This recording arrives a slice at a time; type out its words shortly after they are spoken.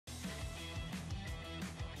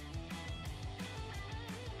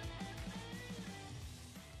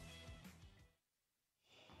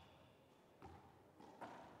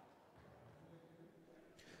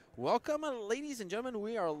Welcome, ladies and gentlemen.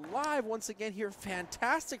 We are live once again here.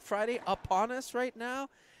 Fantastic Friday upon us right now.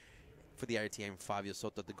 For the IRT, I'm Fabio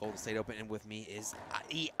Soto at the Golden State Open, and with me is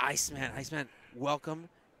Iceman. Iceman, welcome.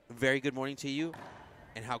 Very good morning to you.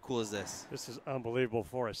 And how cool is this? This is unbelievable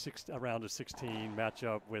for a round of 16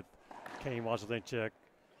 matchup with Kane WASELENCHUK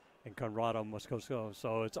and Conrado MOSCOSO.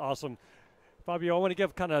 So it's awesome. Fabio, I want to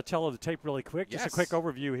give kind of tell of the tape really quick. Yes. Just a quick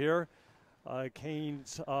overview here.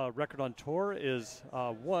 Kane's record on tour is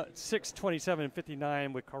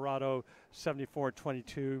 6-27-59 with Conrado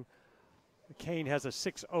 74-22. Kane has a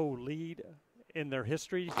 6-0 lead in their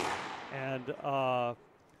history, and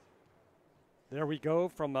there we go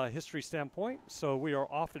from a history standpoint. So we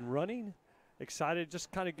are off and running. Excited.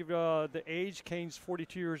 Just kind of give the age. Kane's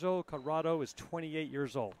 42 years old. Conrado is 28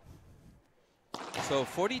 years old. So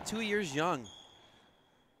 42 years young.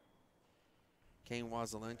 Kane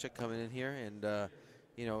WASELENCHUK coming in here, and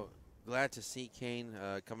you know, glad to see Kane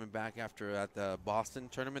coming back after at the Boston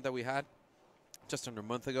tournament that we had just under a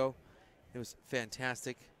month ago. It was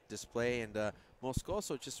fantastic display, and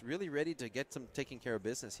MOSCOSO just really ready to get some taking care of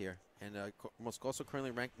business here. And MOSCOSO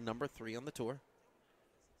currently ranked number 3 on the tour.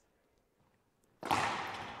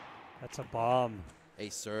 That's a bomb. A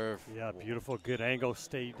serve. Yeah, beautiful, good angle.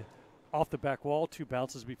 Stayed off the back wall. 2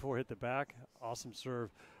 bounces before hit the back. Awesome serve.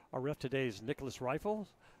 Our ref today is Nicholas Rifle,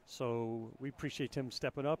 so we appreciate him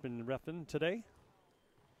stepping up and reffing today.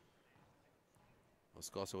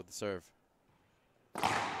 MOSCOSO with the serve.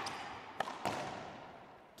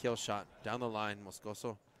 Kill shot down the line.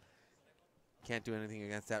 MOSCOSO can't do anything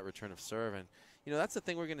against that return of serve. And, you know, that's the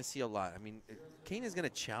thing we're going to see a lot. I mean, Kane is going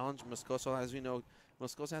to challenge MOSCOSO. As we know,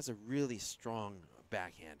 MOSCOSO has a really strong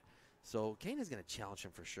backhand. So Kane is going to challenge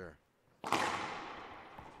him for sure.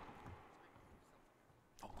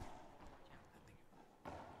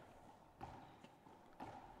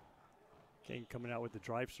 Kane coming out with the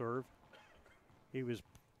drive serve. He was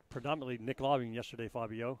predominantly nick-lobbing yesterday,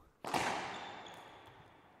 Fabio.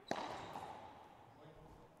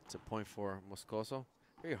 It's a point for MOSCOSO.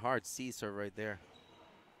 Very hard C serve right there.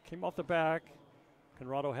 Came off the back.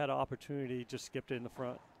 Conrado had an opportunity, just skipped it in the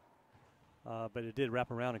front. But it did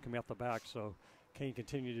wrap around and come off the back, so Kane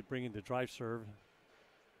continued to bring in the drive serve.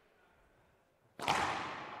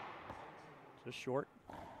 Just short.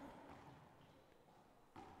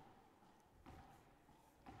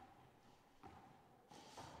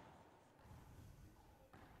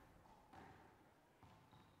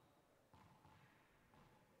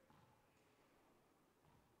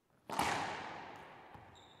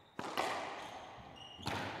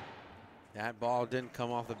 That ball didn't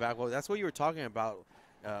come off the back. Well, that's what you were talking about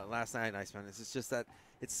last night, Iceman. It's just that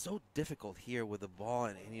it's so difficult here with the ball,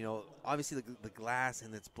 and you know, obviously the glass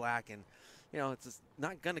and it's black, and you know, it's just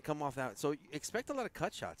not going to come off that. So expect a lot of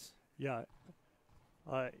cut shots. Yeah.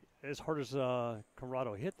 As hard as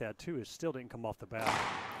Conrado hit that too, it still didn't come off the back.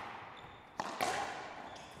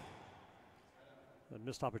 A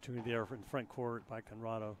missed opportunity there in front court by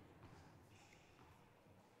Conrado.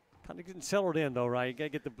 Kind of getting settled in though, right? You got to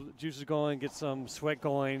get the juices going, get some sweat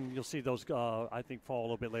going. You'll see those, I think, fall a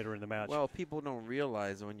little bit later in the match. Well, people don't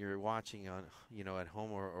realize when you're watching on, you know, at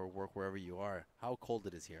home or work wherever you are, how cold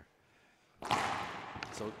it is here.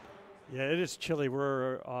 So, yeah, it is chilly.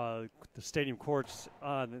 We're the stadium courts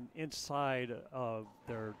on the inside of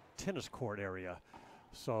their tennis court area.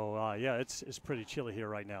 So yeah, it's pretty chilly here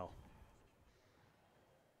right now.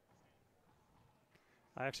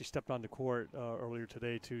 I actually stepped on the court earlier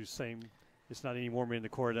today too. Same, it's not any warmer in the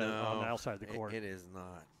court than on the outside of the court. It is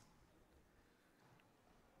not.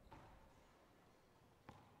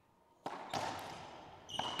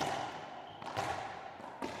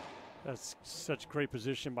 That's such great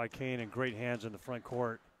position by Kane and great hands in the front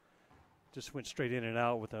court. Just went straight in and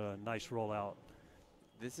out with a nice rollout.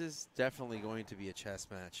 This is definitely going to be a chess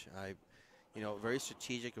match. You know, very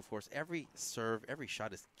strategic, of course. Every serve, every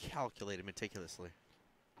shot is calculated meticulously.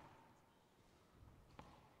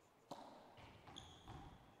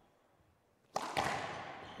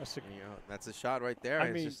 That's a shot right there. I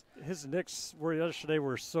mean, his nicks were yesterday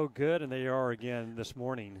were so good, and they are again this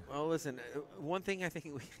morning. Well, listen, one thing I think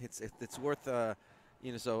it's worth,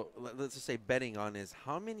 you know, so let's just say betting on is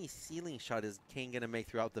how many ceiling shots is Kane going to make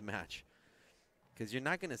throughout the match? Because you're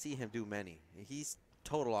not going to see him do many. He's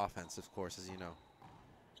total offense, of course, as you know.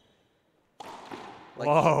 Like,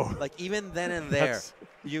 whoa! Like even then and there,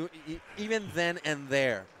 even then and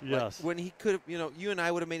there. Yes. Like when he could have, you know, you and I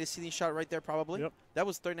would have made a ceiling shot right there probably. Yep. That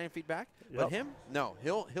was 39 feet back. Yep. But him, no,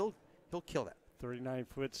 he'll kill that.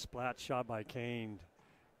 39-foot splat shot by Kane.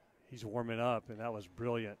 He's warming up, and that was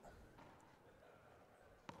brilliant.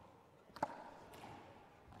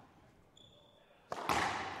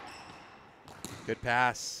 Good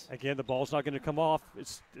pass. Again, the ball's not going to come off.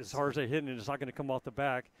 It's as hard as they hit, and it's not going to come off the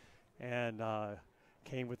back. And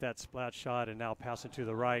Kane with that splat shot, and now passing to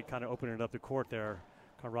the right, kind of opening up the court there.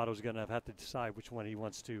 Conrado's going to have to decide which one he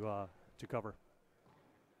wants to cover.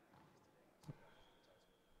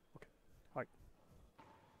 Okay. All right.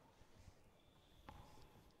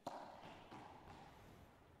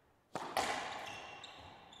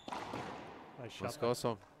 Nice shot.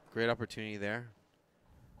 MOSCOSO, great opportunity there.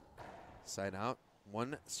 Side out.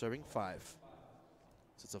 1 serving 5.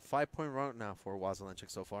 So it's a 5-point run now for WASELENCHUK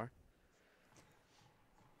so far.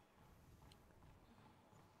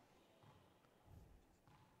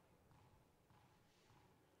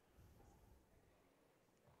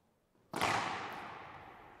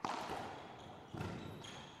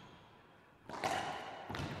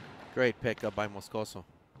 Great pickup by MOSCOSO.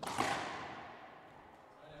 Good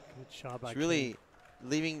shot by It's really Kane.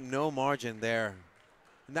 leaving no margin there.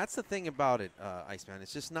 And that's the thing about it, Iceman.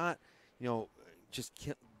 It's just not, just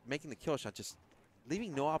making the kill shot, just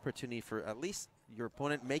leaving no opportunity for at least your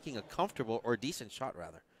opponent making a comfortable or decent shot,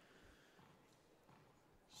 rather.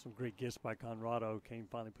 Some great gifts by Conrado. Kane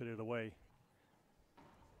finally put it away.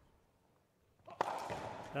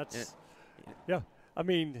 That's, yeah. I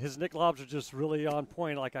mean, his Nick lobs are just really on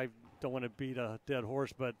point. Like, I don't want to beat a dead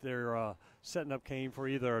horse, but they're setting up Kane for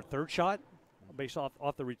either a third shot based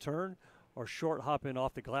off the return or short hopping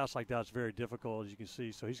off the glass like that's very difficult, as you can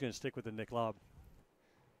see. So he's going to stick with the Nick lob.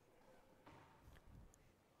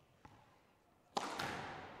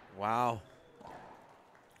 Wow.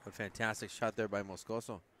 A fantastic shot there by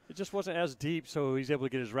MOSCOSO. It just wasn't as deep, so he's able to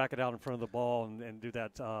get his racket out in front of the ball and do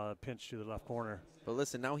that pinch to the left corner. But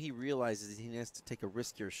listen, now he realizes he needs to take a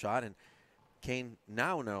riskier shot, and Kane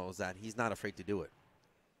now knows that he's not afraid to do it.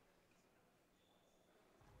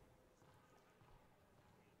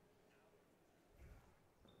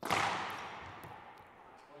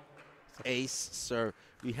 Ace serve.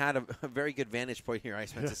 We had a very good vantage point here,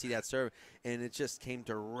 Iceman, to see that serve, and it just came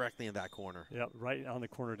directly in that corner. Yeah, right on the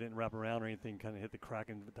corner, didn't wrap around or anything, kind of hit the crack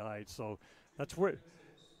and died. So that's where.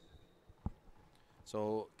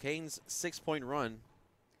 So Kane's 6-point run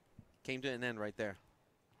came to an end right there.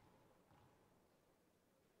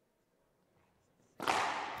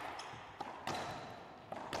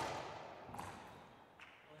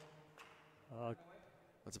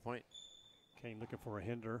 What's the point? Kane looking for a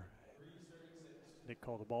hinder. Nick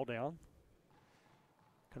called the ball down.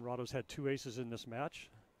 Conrado's had 2 aces in this match,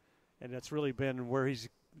 and that's really been where he's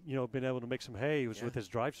been able to make some hay was with his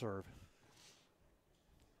drive serve.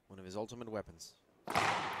 One of his ultimate weapons.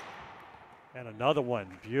 And another one,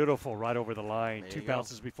 beautiful, right over the line. There 2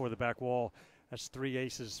 bounces before the back wall. That's 3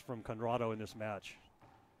 aces from Conrado in this match.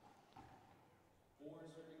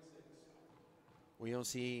 We don't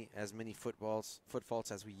see as many foot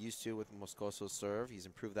faults as we used to with MOSCOSO's serve. He's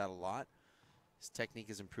improved that a lot. His technique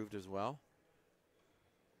has improved as well.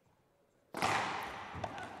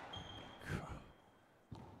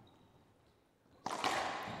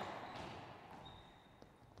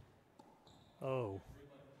 Oh.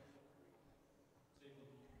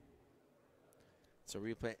 So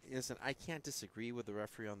replay. Listen, I can't disagree with the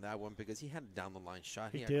referee on that one because he had a down the line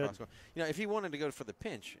shot. He had did. cross-court. If he wanted to go for the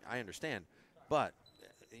pinch, I understand. But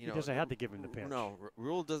He doesn't have to give him the pinch. No,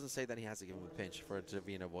 rule doesn't say that he has to give him a pinch for it to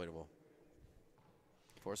be unavoidable.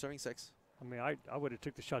 4 serving 6. I mean, I would have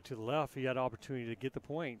took the shot to the left. He had an opportunity to get the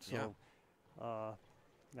point. So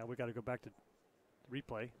now we got to go back to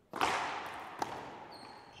replay.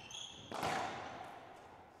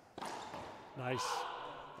 Nice.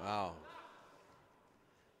 Wow.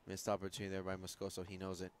 Missed opportunity there by MOSCOSO. He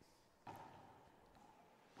knows it. I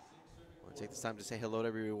want to take this time to say hello to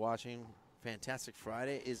everybody watching. Fantastic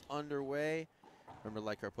Friday is underway. Remember,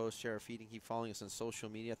 like our post, share our feed, and keep following us on social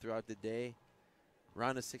media throughout the day.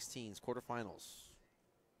 Round of 16s, quarterfinals.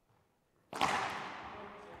 Of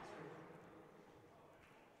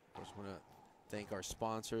course, want to thank our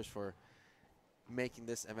sponsors for making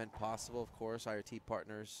this event possible. Of course, IRT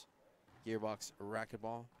partners, Gearbox,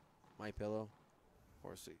 Racquetball, MyPillow. Of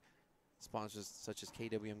course, sponsors such as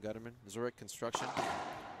KWM Gutterman, Zurich Construction.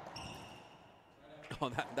 Oh,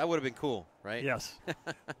 that would have been cool, right? Yes.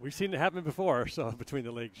 We've seen it happen before, so between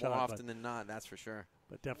the league More shot. often than not, that's for sure.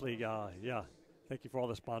 But definitely, yeah. Thank you for all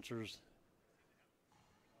the sponsors.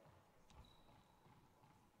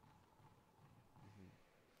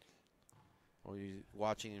 Or you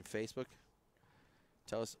watching in Facebook?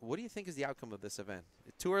 Tell us, what do you think is the outcome of this event?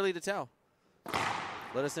 It's too early to tell.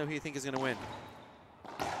 Let us know who you think is going to win.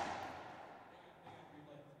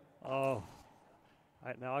 Oh,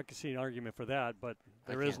 now I can see an argument for that, but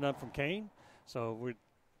there is none from Kane. So we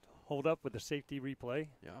hold up with the safety replay.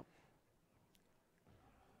 Yeah.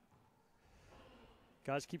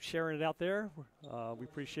 Guys, keep sharing it out there. We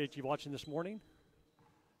appreciate you watching this morning.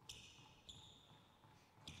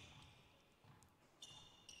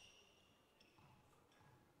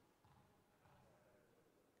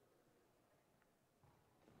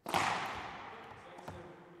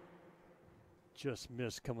 Just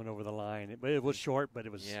missed coming over the line. It was short, but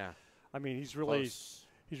it was. Yeah. I mean, he's really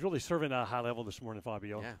serving at a high level this morning,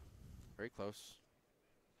 Fabio. Yeah, very close.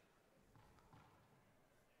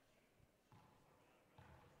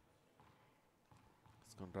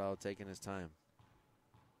 Conrado taking his time.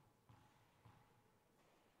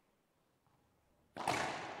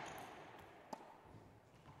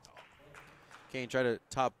 Kane tried to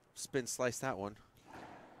top spin slice that one.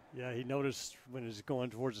 Yeah, he noticed when he was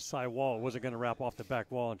going towards the side wall, it wasn't going to wrap off the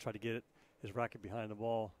back wall and try to get his racket behind the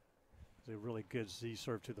ball. It was a really good Z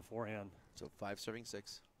serve to the forehand. So 5 serving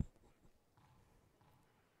 6.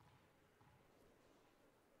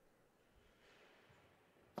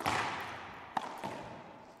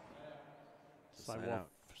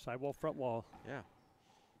 Side wall, front wall. Yeah.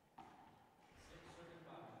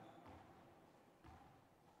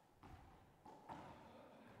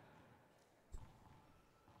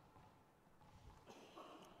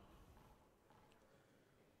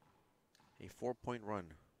 A 4-point run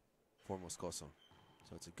for Moscoso.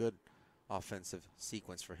 So it's a good offensive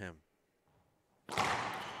sequence for him.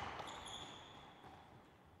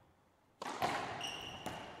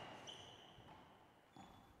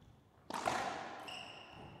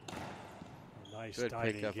 Nice good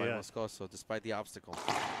diving, pickup by Moscoso despite the obstacle.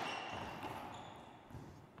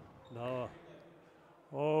 No.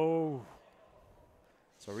 Oh.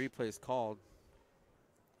 So replay is called.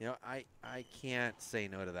 You know, I can't say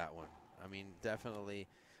no to that one. I mean, definitely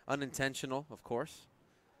unintentional, of course.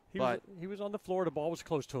 He was on the floor. The ball was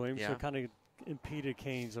close to him, so it kind of impeded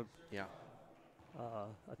Kane's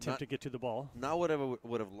attempt to get to the ball. Not what I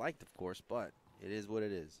would have liked, of course, but it is what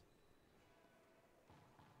it is.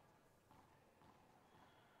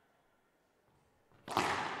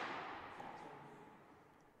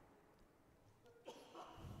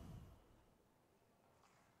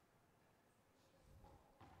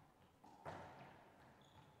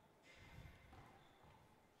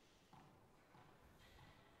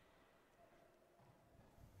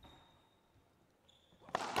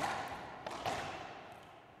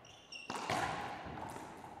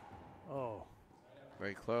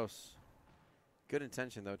 Very close. Good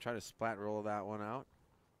intention, though. Try to splat roll that one out.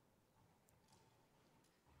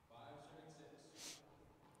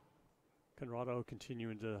 Conrado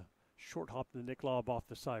continuing to short hop the Nick lob off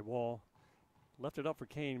the side wall. Left it up for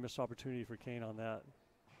Kane. Missed opportunity for Kane on that.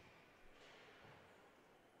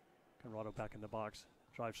 Conrado back in the box.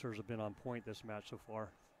 Drive serves have been on point this match so far.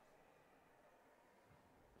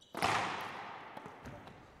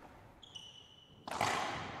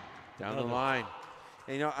 Down the line.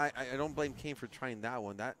 And, you know, I don't blame Kane for trying that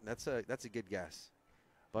one. That's a good guess.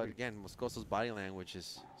 But again, Moscoso's body language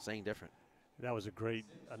is saying different. That was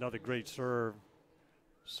another great serve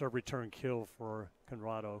return kill for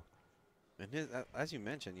Conrado. And as you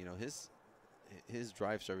mentioned, you know, his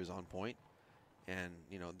drive serve is on point, and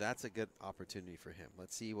you know that's a good opportunity for him.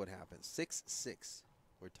 Let's see what happens. 6-6.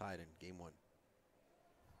 We're tied in game 1.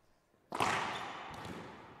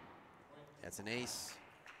 That's an ace.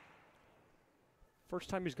 First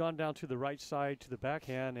time he's gone down to the right side to the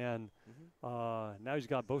backhand, and now he's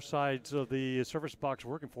got both sides of the service box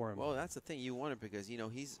working for him. Well, that's the thing you want it because, you know,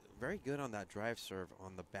 he's very good on that drive serve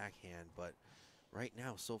on the backhand, but right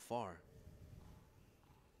now, so far,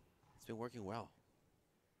 it's been working well.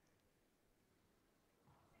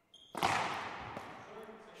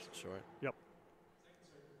 Short. Yep.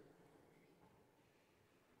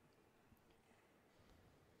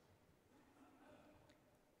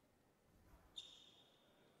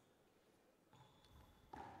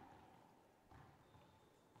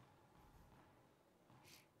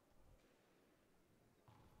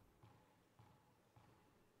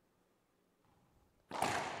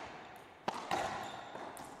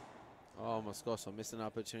 Oh, Moscoso missed an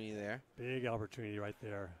opportunity there. Big opportunity right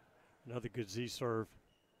there. Another good Z serve.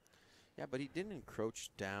 Yeah, but he didn't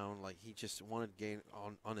encroach down. Like, he just wanted to gain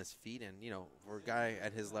on his feet. And, you know, for a guy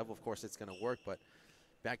at his level, of course, it's going to work. But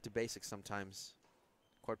back to basics sometimes.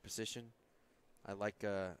 Court position. I like,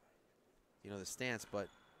 you know, the stance. But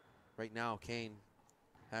right now, Kane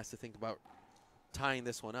has to think about tying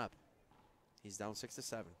this one up. He's down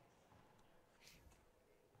 6-7.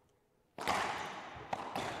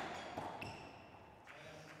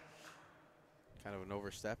 Kind of an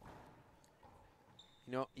overstep.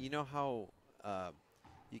 You know how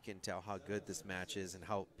you can tell how good this match is and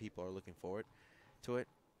how people are looking forward to it.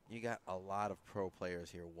 You got a lot of pro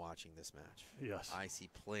players here watching this match. Yes. I see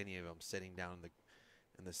plenty of them sitting down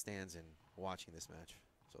in the stands and watching this match.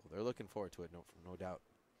 So they're looking forward to it, no doubt.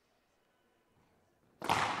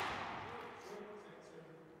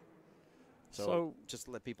 So just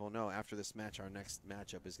to let people know, after this match, our next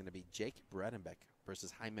matchup is going to be Jake Bredenbeck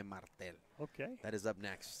versus Jaime Martel. Okay. That is up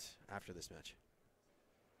next after this match.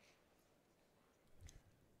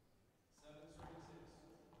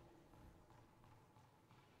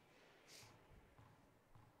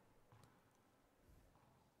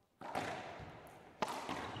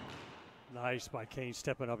 Nice by Kane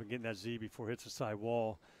stepping up and getting that Z before it hits the side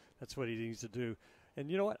wall. That's what he needs to do. And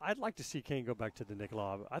you know what? I'd like to see Kane go back to the Nick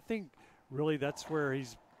lob. I think really that's where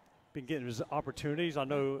he's been getting his opportunities. I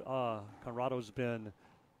know Conrado's been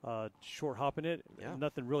short hopping it. Yeah.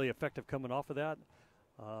 Nothing really effective coming off of that.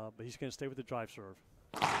 But he's going to stay with the drive serve.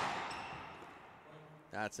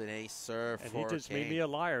 That's an ace serve and for he just Kane. made me a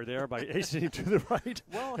liar there by acing him to the right.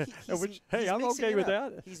 Well, hey, I'm okay with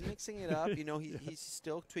that. He's mixing it up. You know, he's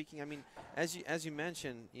still tweaking. I mean, as you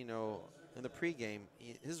mentioned, you know, in the pregame,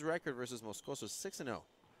 his record versus MOSCOSO is 6-0.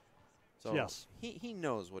 So yes. he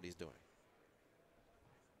knows what he's doing.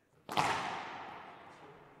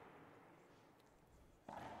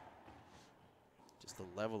 Just the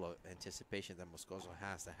level of anticipation that MOSCOSO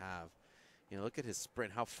has to have. You know, look at his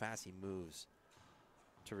sprint, how fast he moves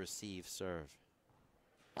to receive serve.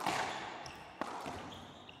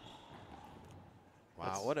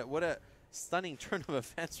 Wow, what a stunning turn of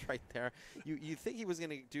events right there. You think he was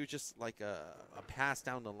going to do just like a pass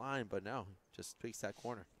down the line, but no, just tweaks that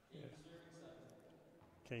corner. Yeah.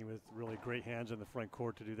 Kane with really great hands in the front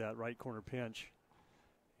court to do that right corner pinch.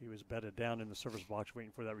 He was bedded down in the service box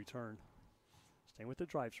waiting for that return. Staying with the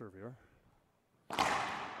drive serve here.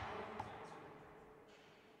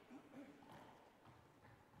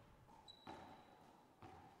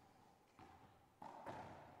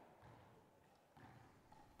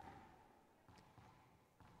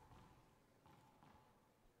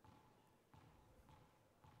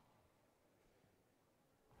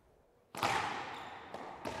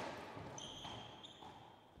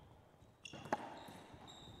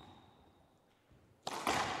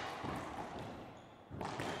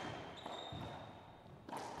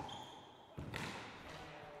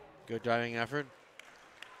 Good driving effort.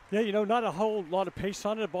 Yeah, you know, not a whole lot of pace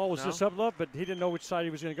on it. The ball was No. just up, but he didn't know which side he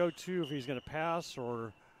was going to go to, if he was going to pass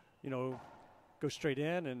or, you know, go straight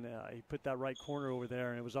in. And he put that right corner over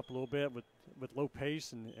there, and it was up a little bit with low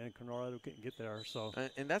pace, and Conrado couldn't get there. So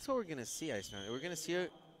And that's what we're going to see, Iceman. We're going to see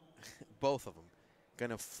both of them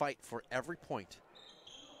going to fight for every point.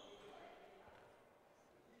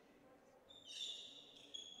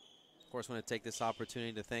 Of course, I want to take this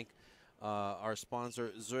opportunity to thank our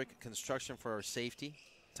sponsor, Zurich Construction, for our safety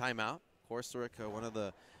timeout. Of course, Zurich, one of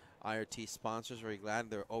the IRT sponsors, very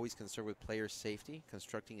glad they're always concerned with player safety,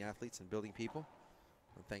 constructing athletes and building people.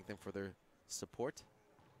 I thank them for their support.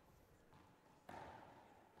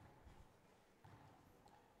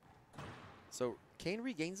 So Kane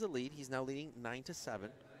regains the lead. He's now leading 9-7.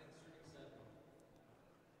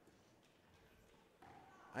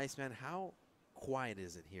 Iceman, how quiet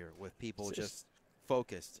is it here with people just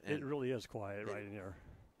focused? And it really is quiet right in here.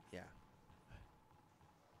 Yeah.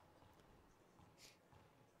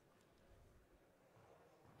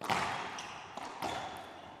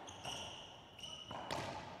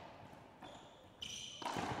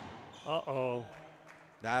 Uh-oh.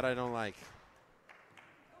 That I don't like.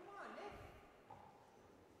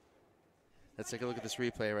 Let's take a look at this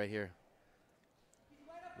replay right here.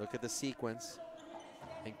 Look at the sequence.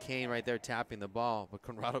 And Kane right there tapping the ball, but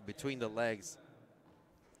Conrado between the legs.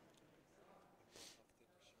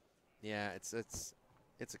 Yeah, it's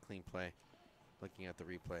a clean play, looking at the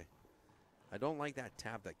replay. I don't like that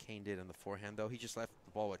tap that Kane did on the forehand, though. He just left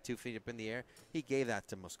the ball, 2 feet up in the air. He gave that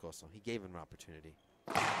to MOSCOSO. He gave him an opportunity.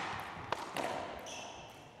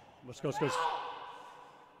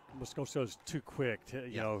 MOSCOSO's too quick.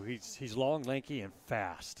 You know, he's long, lanky, and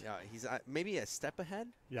fast. Yeah, he's maybe a step ahead,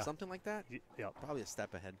 something like that. Yeah, probably a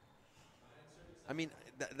step ahead. I mean,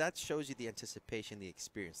 that shows you the anticipation, the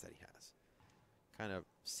experience that he has. Kind of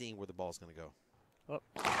seeing where the ball's going to go. Oh,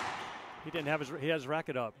 he had his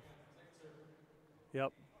racket up.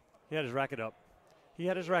 Yep, he had his racket up. He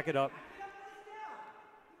had his racket up.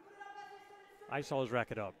 I saw his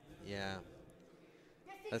racket up. Yeah.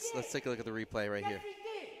 Let's take a look at the replay right here. Yes,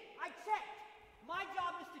 he did. I checked. My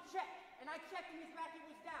job is to check, and I checked and his racket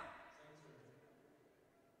was down.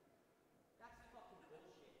 That's fucking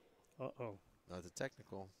bullshit. Uh-oh. No, it's a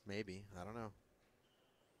technical, maybe. I don't know.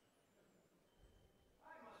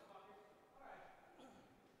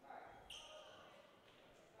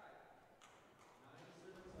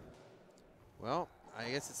 Well,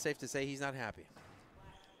 I guess it's safe to say he's not happy.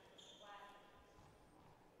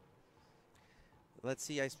 Let's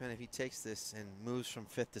see, Iceman, if he takes this and moves from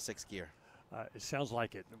 5th to 6th gear. It sounds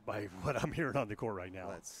like it by what I'm hearing on the court right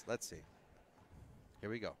now. Let's see. Here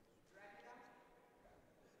we go.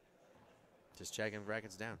 Just checking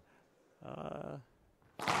rackets down.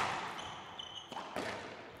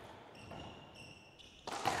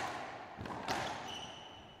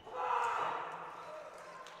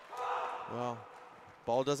 Well,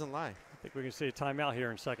 ball doesn't lie. I think we can see a timeout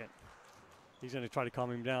here in a second. He's going to try to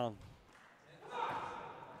calm him down.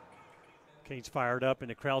 Kane's fired up, and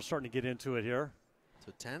the crowd's starting to get into it here.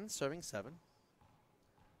 So 10, serving 7.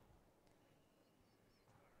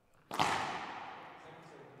 I'm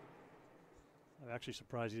actually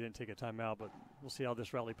surprised he didn't take a timeout, but we'll see how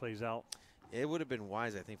this rally plays out. It would have been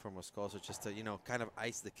wise, I think, for MOSCOSO just to, you know, kind of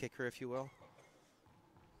ice the kicker, if you will.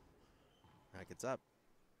 Rackets up.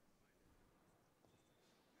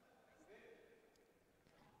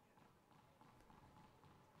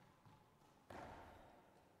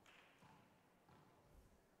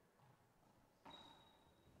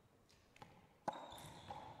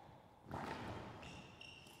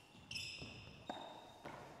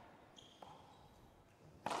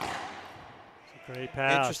 Great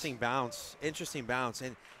pass. Interesting bounce.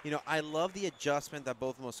 And, you know, I love the adjustment that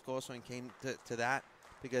both MOSCOSO and came to that,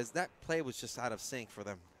 because that play was just out of sync for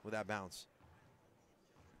them with that bounce.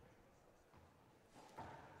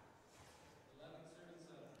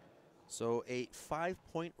 So a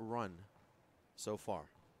 5-point run so far.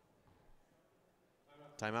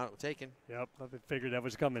 Timeout taken. Yep, I figured that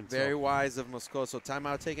was coming. Very wise of MOSCOSO.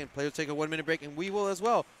 Timeout taken. Players take a 1-minute break, and we will as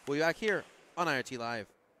well. We'll be back here on IRT Live.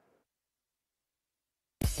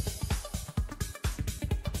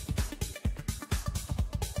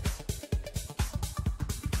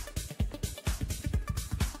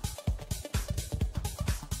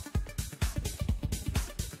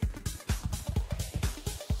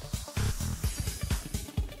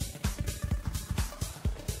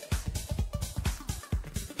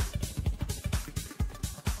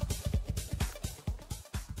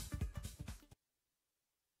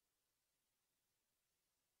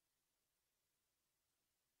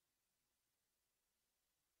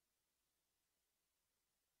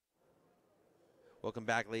 Welcome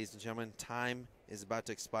back, ladies and gentlemen. Time is about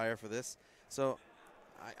to expire for this. So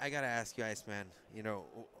I got to ask you, Iceman, you know,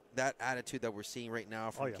 that attitude that we're seeing right now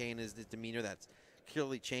from Kane, is the demeanor that's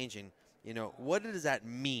clearly changing. You know, what does that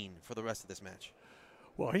mean for the rest of this match?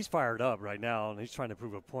 Well, he's fired up right now, and he's trying to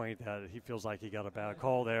prove a point that he feels like he got a bad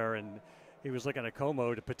call there, and he was looking at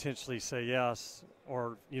Como to potentially say yes,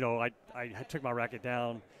 or, you know, I took my racket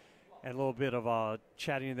down. And a little bit of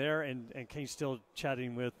chatting there, and Kane's still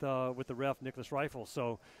chatting with the ref, Nicholas Rifle.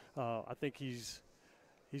 So I think he's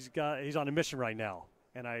on a mission right now,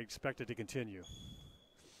 and I expect it to continue.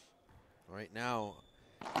 Right now,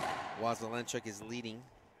 WASELENCHUK is leading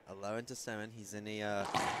 11-7. He's in a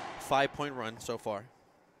 5-point run so far.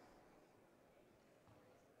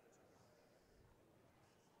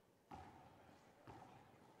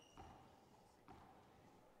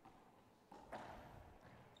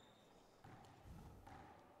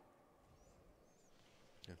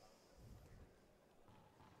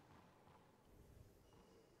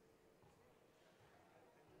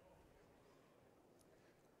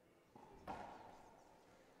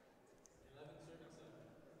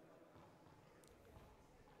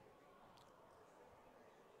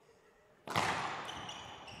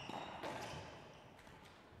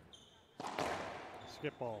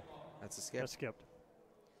 Skip ball. That's a skip. That's skipped.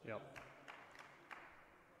 Yep. Of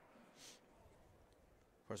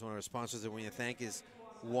course, one of our sponsors that we want to thank is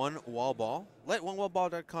One Wall Ball. Let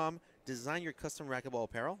onewallball.com design your custom racquetball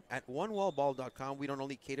apparel. At onewallball.com, we don't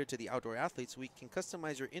only cater to the outdoor athletes, we can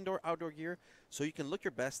customize your indoor-outdoor gear so you can look your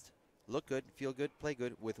best, look good, feel good, play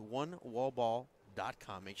good with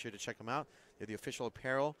onewallball.com. Make sure to check them out. They're the official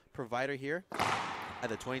apparel provider here at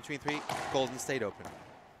the 2023 Golden State Open.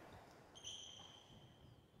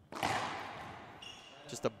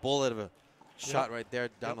 Just a bullet of a shot right there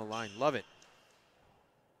down the line. Love it.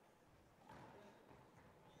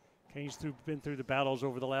 Kane's been through the battles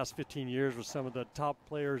over the last 15 years with some of the top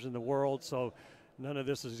players in the world, so none of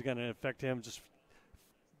this is going to affect him. Just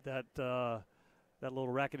that little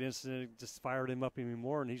racket incident just fired him up even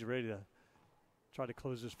more, and he's ready to try to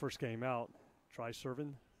close this first game out. Try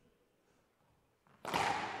serving.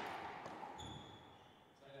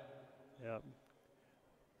 Yeah.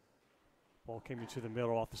 Ball came into the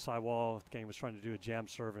middle off the sidewall. The game was trying to do a jam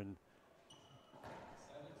serve, and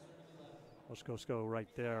MOSCOSO right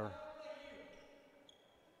there.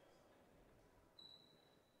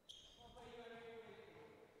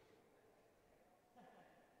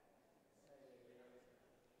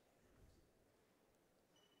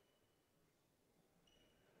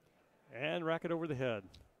 And racket over the head.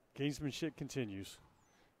 Gamesmanship continues.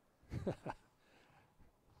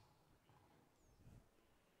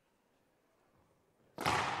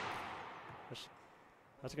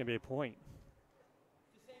 That's going to be a point.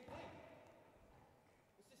 It's the same thing.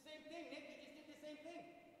 It's the same thing, Nick. You just did the same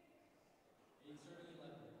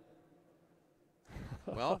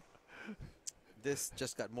thing. Well, this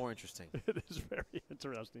just got more interesting. It is very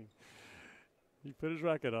interesting. He put his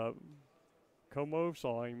racket up. Como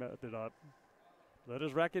saw him method up. Let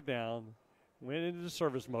his racket down. Went into the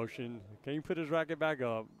service motion. Kane put his racket back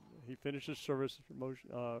up. He finished his service motion,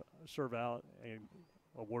 serve out and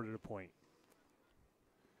awarded a point.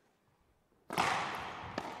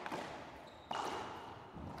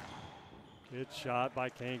 Good shot by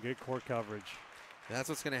Kane. Good court coverage. That's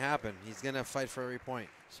what's going to happen. He's going to fight for every point.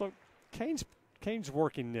 So Kane's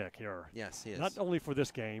working Nick here. Yes, he is. Not only for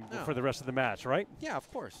this game, but No. for the rest of the match, right? Yeah,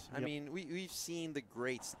 of course. I Yep. mean, we've seen the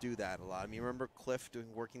greats do that a lot. I mean, remember Cliff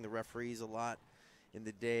working the referees a lot in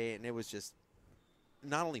the day, and it was just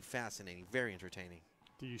not only fascinating, very entertaining.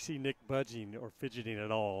 Do you see Nick budging or fidgeting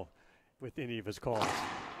at all with any of his calls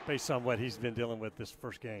based on what he's been dealing with this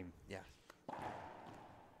first game? Yeah.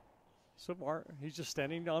 So far, he's just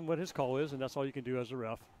standing on what his call is, and that's all you can do as a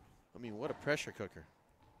ref. I mean, what a pressure cooker.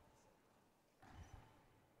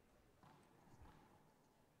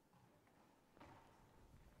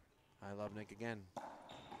 I love Nick again.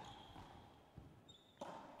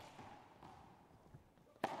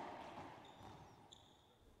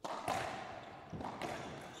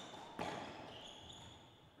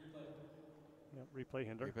 Yep, replay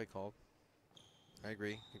hinder. Replay called. I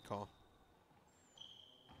agree. Good call.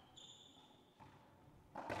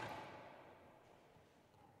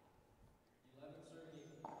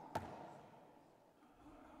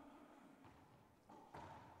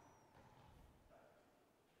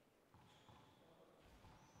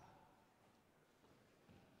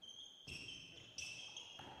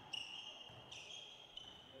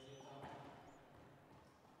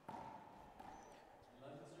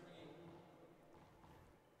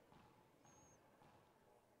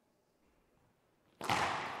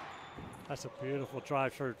 That's a beautiful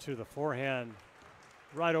drive to the forehand,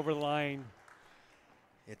 right over the line.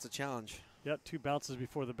 It's a challenge. Yep, 2 bounces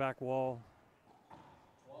before the back wall.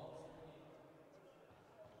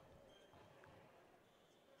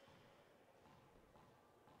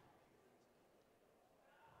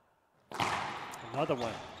 Another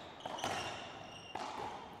one.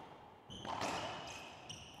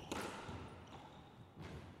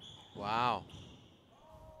 Wow.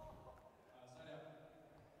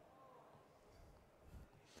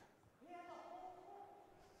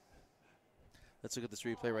 Let's look at this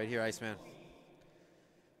replay right here, Iceman.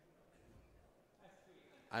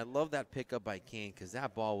 I love that pickup by Kane because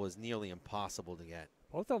that ball was nearly impossible to get.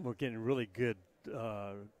 Both of them were getting really good,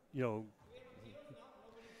 really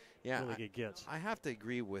good gets. I have to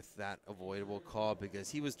agree with that avoidable call because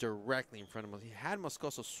he was directly in front of him. Had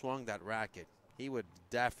Moscoso swung that racket, he would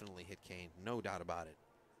definitely hit Kane, no doubt about it.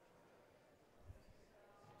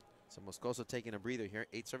 So Moscoso taking a breather here,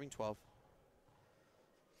 8 serving 12.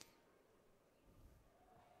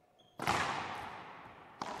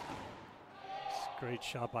 Great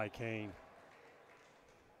shot by Kane.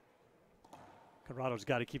 Corrado's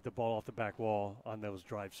got to keep the ball off the back wall on those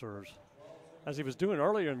drive serves. As he was doing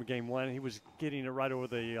earlier in game 1, he was getting it right over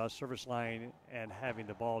the service line and having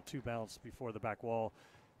the ball 2 bounce before the back wall.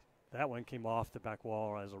 That one came off the back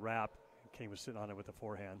wall as a wrap. Kane was sitting on it with the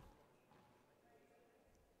forehand.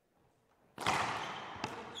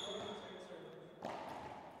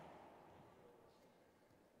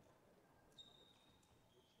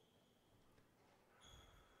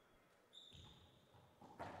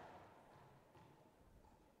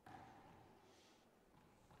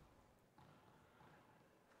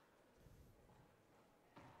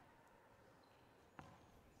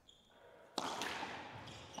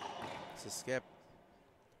 It's a skip.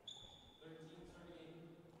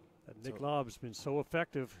 Nick Lobb's been so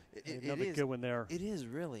effective. Another good one there. It is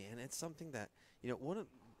really, and it's something that, one of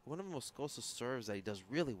Moscoso's serves that he does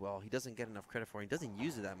really well, he doesn't get enough credit for, he doesn't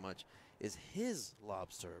use it that much, is his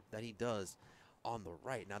lob serve that he does on the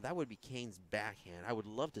right. Now, that would be Kane's backhand. I would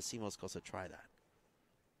love to see Moscoso try that.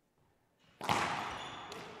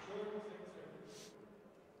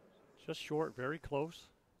 Just short, very close.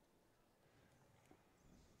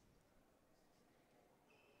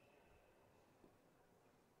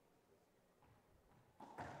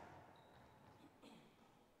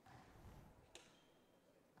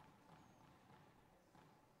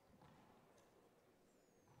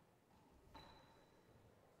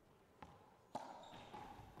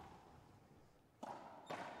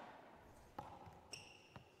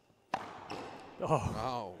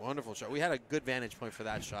 Oh, wonderful shot. We had a good vantage point for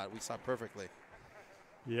that shot. We saw perfectly.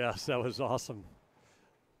 Yes, that was awesome.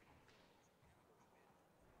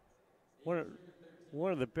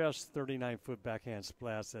 One of the best 39-foot backhand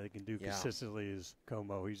splats that he can do consistently is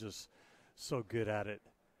Como. He's just so good at it.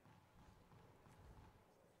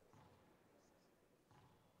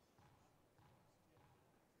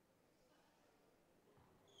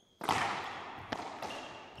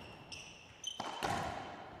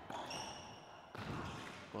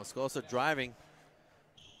 MOSCOSO driving.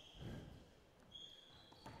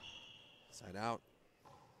 Side out.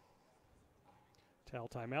 Towel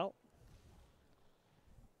timeout.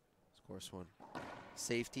 Course one.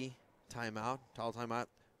 Safety timeout. Towel timeout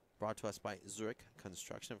brought to us by Zurich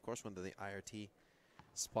Construction, of course, one of the IRT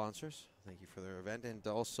sponsors. Thank you for their event, and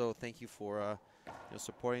also thank you for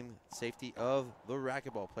supporting safety of the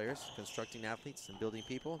racquetball players, constructing athletes and building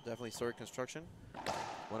people. Definitely Zurich Construction,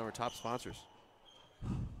 one of our top sponsors.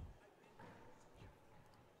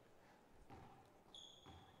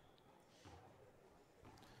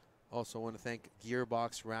 Also want to thank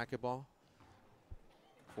Gearbox Racquetball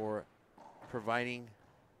for providing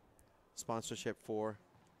sponsorship for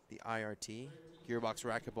the IRT. Gearbox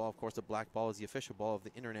Racquetball, of course, the black ball is the official ball of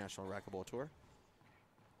the International Racquetball Tour,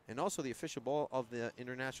 and also the official ball of the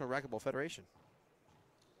International Racquetball Federation.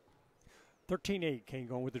 13-8, Kane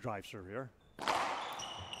going with the drive serve here.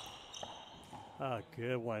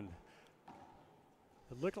 Good one.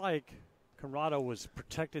 It looked like Conrado was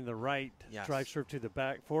protecting the right drive serve to the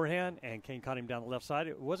back forehand, and Kane caught him down the left side.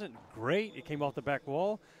 It wasn't great. It came off the back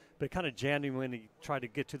wall, but it kind of jammed him when he tried to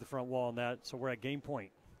get to the front wall on that. So we're at game point.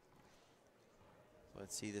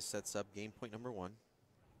 Let's see, this sets up game point number one.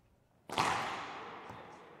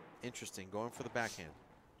 Interesting, going for the backhand.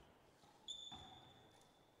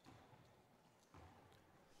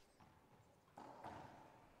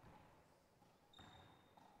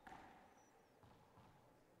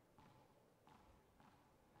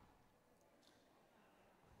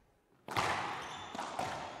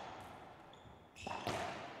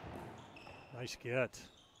 Nice get.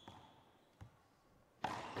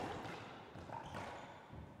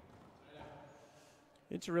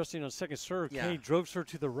 Interesting on second serve. Kane drove serve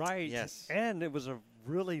to the right. Yes. And it was a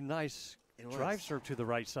really nice drive serve to the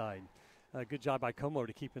right side. Good job by Como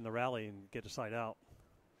to keep in the rally and get a side out.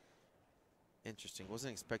 Interesting.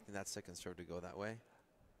 Wasn't expecting that second serve to go that way.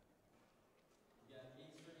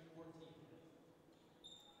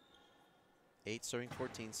 Eight serving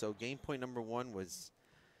 14. So game point number one was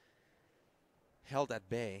held at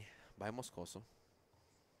bay by MOSCOSO.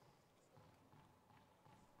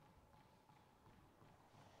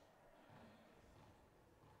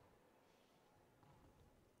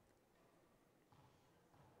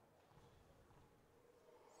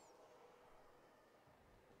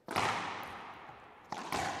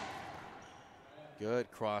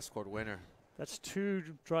 Good cross-court winner. That's two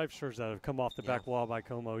drive serves that have come off the back wall by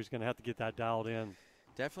Como. He's going to have to get that dialed in.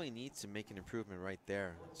 Definitely needs to make an improvement right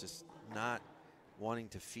there. It's just not wanting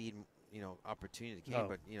to feed, opportunity to Kane,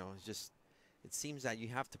 but, it's just, it seems that you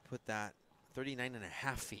have to put that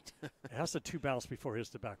 39.5 feet. It has to two bounce before it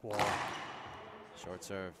hits the back wall. Short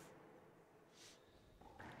serve.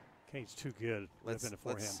 Kane's too good. Let's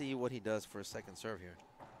see what he does for a second serve here.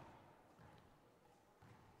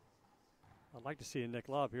 I'd like to see a Nick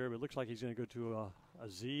lob here, but it looks like he's going to go to a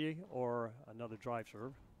Z or another drive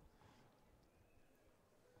serve.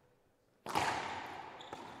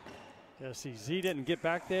 Yeah, see, Z didn't get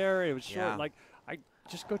back there. It was short. Like,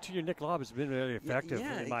 just go to your Nick lob. It's been very effective,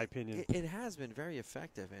 in my opinion. It has been very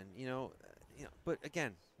effective, and but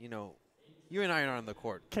again, you and I are on the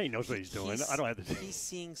court. Kane knows what he's doing. I don't have to. He's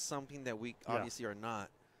seeing something that we obviously are not,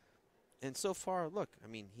 and so far, look, I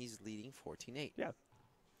mean, he's leading 14-8. Yeah,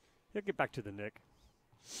 he'll get back to the Nick.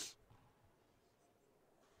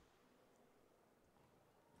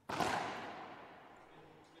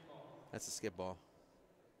 That's a skip ball.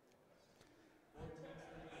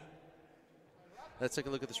 Let's take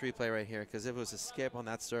a look at this replay right here, because if it was a skip on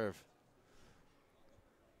that serve.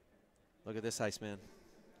 Look at this, Iceman.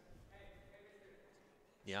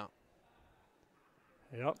 Yeah.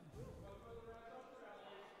 Yep.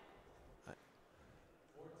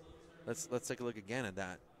 Let's take a look again at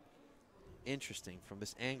that. Interesting from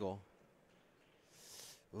this angle.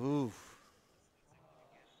 Ooh.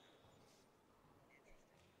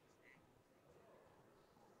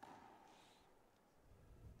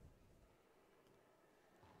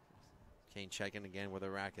 Kane checking again where the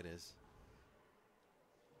racket is.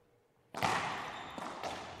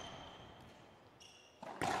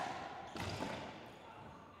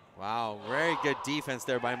 Wow, very good defense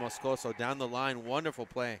there by MOSCOSO. Down the line, wonderful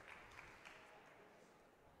play.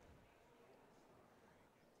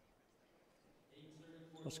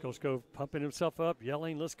 MOSCOSO pumping himself up,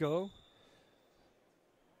 yelling, let's go.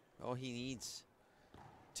 Oh, he needs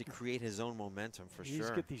to create his own momentum for He sure. needs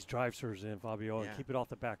to get these drive serves in, Fabio, and keep it off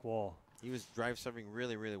the back wall. He was drive serving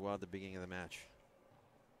really, really well at the beginning of the match.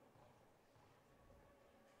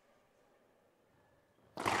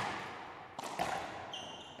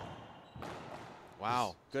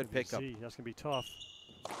 Wow, good pickup. That's going to be tough.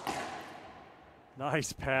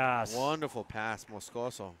 Nice pass. Wonderful pass,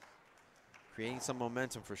 MOSCOSO. Creating some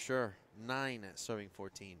momentum for sure. 9 at serving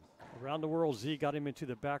 14. Around the world, Z got him into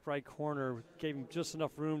the back right corner, gave him just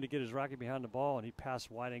enough room to get his racket behind the ball, and he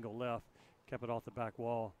passed wide angle left, kept it off the back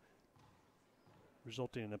wall,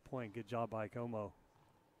 resulting in a point. Good job by Como.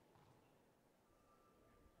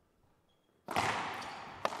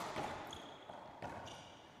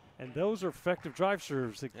 And those are effective drive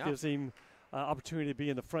serves. It gives him opportunity to be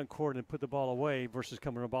in the front court and put the ball away versus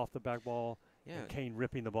coming up off the back ball and Kane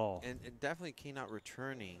ripping the ball. And definitely Kane not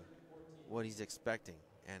returning what he's expecting.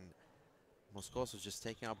 And MOSCOSO's just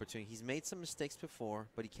taking opportunity. He's made some mistakes before,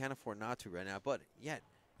 but he can't afford not to right now. But yet,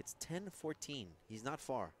 it's 10-14. He's not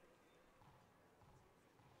far.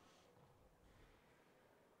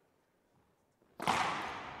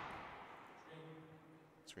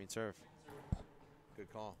 Screen serve.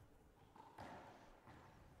 Good call.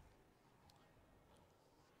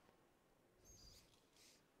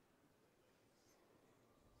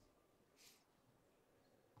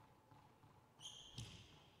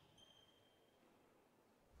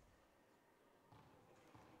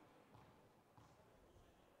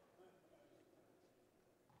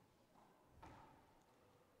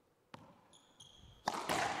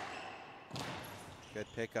 Good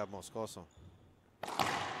pickup, MOSCOSO.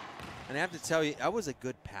 And I have to tell you, that was a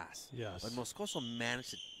good pass. Yes. But MOSCOSO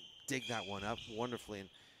managed to dig that one up wonderfully. And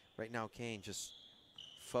right now, Kane just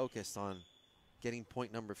focused on getting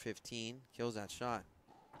point number 15. Kills that shot.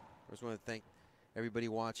 I just want to thank everybody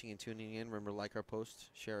watching and tuning in. Remember, like our post,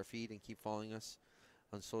 share our feed, and keep following us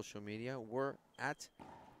on social media. We're at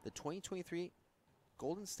the 2023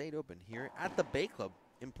 Golden State Open here at the Bay Club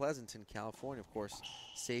in Pleasanton, California. Of course,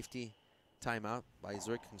 safety timeout by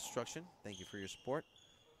Zurich Construction. Thank you for your support.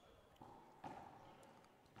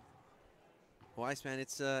 Well, Iceman,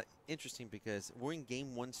 it's interesting because we're in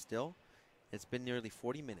game 1 still. It's been nearly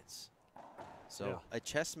 40 minutes. So a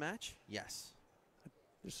chess match, yes.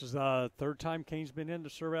 This is the third time Kane's been in to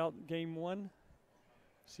serve out game 1.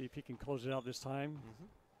 See if he can close it out this time.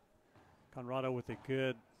 Conrado with a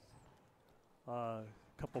good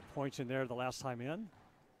couple points in there the last time in.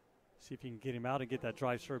 See if you can get him out and get that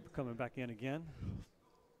drive serve coming back in again.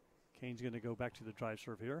 Kane's going to go back to the drive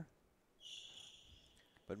serve here.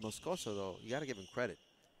 But MOSCOSO, though, you got to give him credit.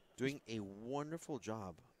 Doing a wonderful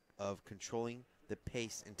job of controlling the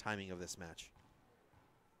pace and timing of this match.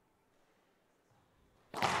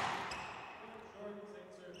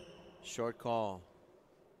 Short call.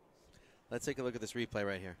 Let's take a look at this replay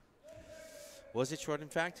right here. Was it short, in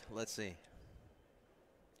fact? Let's see. Here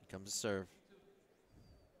comes the serve.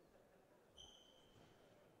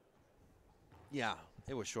 Yeah,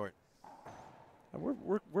 it was short. And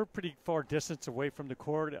we're pretty far distance away from the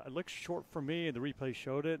court. It looks short for me, and the replay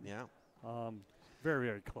showed it. Yeah. Very,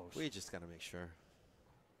 very close. We just got to make sure.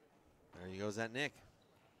 There goes that Nick.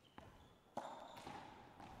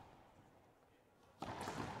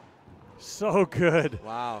 So good.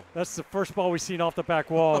 Wow. That's the first ball we've seen off the back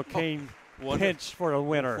wall. Kane pinch for a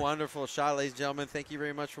winner. Wonderful shot, ladies and gentlemen. Thank you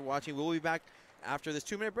very much for watching. We'll be back after this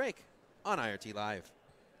 2-minute break on IRT Live.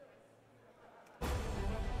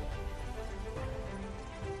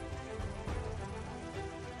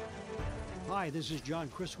 Hi, this is John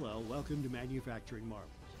Criswell. Welcome to Manufacturing Marvels.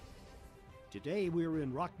 Today we're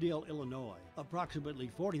in Rockdale, Illinois,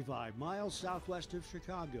 approximately 45 miles southwest of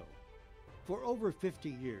Chicago. For over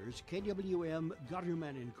 50 years, KWM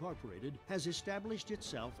Gutterman Incorporated has established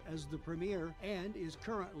itself as the premier and is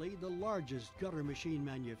currently the largest gutter machine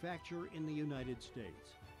manufacturer in the United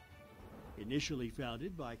States. Initially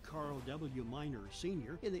founded by Carl W. Miner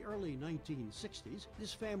Sr. in the early 1960s,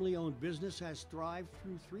 this family-owned business has thrived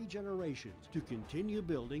through 3 generations to continue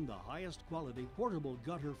building the highest quality portable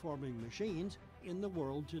gutter forming machines in the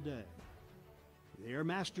world today. They are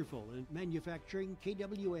masterful in manufacturing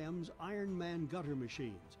KWM's Ironman gutter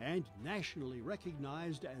machines and nationally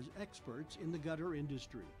recognized as experts in the gutter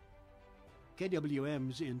industry.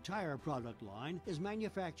 KWM's entire product line is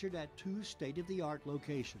manufactured at 2 state-of-the-art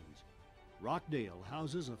locations. Rockdale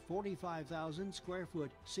houses a 45,000 square foot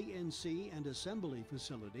CNC and assembly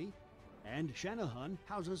facility, and Shanahan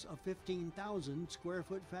houses a 15,000 square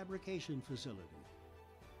foot fabrication facility.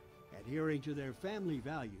 Adhering to their family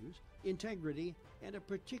values, integrity, and a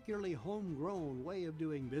particularly homegrown way of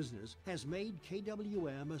doing business has made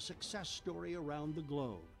KWM a success story around the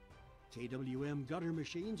globe. KWM gutter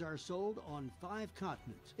machines are sold on 5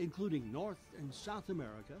 continents, including North and South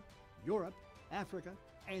America, Europe, Africa,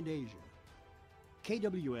 and Asia.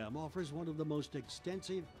 KWM offers one of the most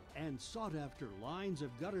extensive and sought-after lines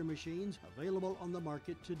of gutter machines available on the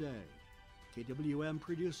market today. KWM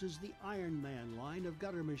produces the Ironman line of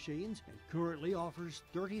gutter machines and currently offers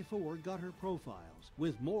 34 gutter profiles,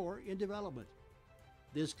 with more in development.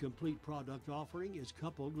 This complete product offering is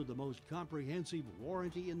coupled with the most comprehensive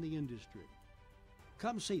warranty in the industry.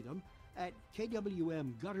 Come see them at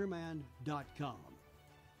kwmgutterman.com.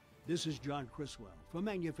 This is John Criswell for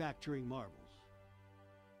Manufacturing Marvels.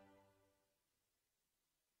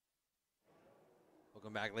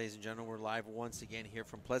 Welcome back, ladies and gentlemen. We're live once again here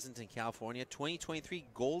from Pleasanton, California. 2023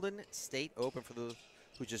 Golden State Open. For those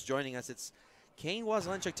who are just joining us, it's Kane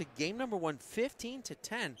WASELENCHUK to game number 1,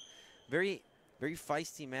 15-10. Very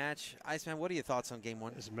feisty match. Iceman, what are your thoughts on game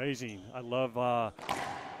 1? It's amazing. I love the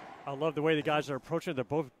way the guys are approaching. They're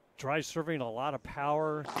both dry serving, a lot of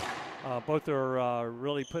power. Both are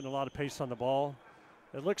really putting a lot of pace on the ball.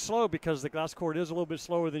 It looks slow because the glass court is a little bit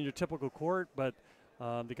slower than your typical court, but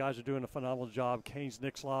the guys are doing a phenomenal job. Kane's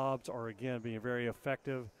Nick lobs are, again, being very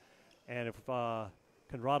effective. And if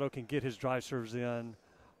Conrado can get his drive serves in,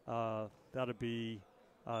 that'll be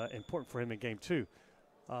important for him in game 2.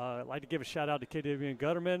 I'd like to give a shout-out to KWM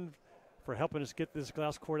Gutterman for helping us get this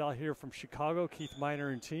glass court out here from Chicago, Keith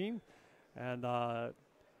Miner and team. And,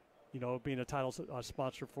 being a title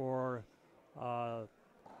sponsor for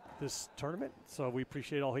this tournament. So we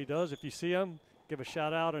appreciate all he does. If you see him, give a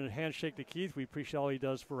shout out and a handshake to Keith. We appreciate all he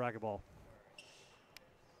does for racquetball.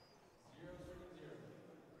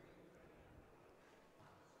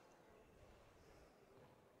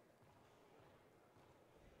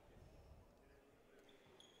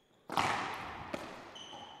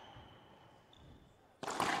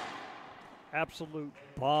 Absolute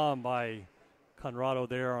bomb by Conrado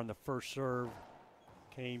there on the first serve.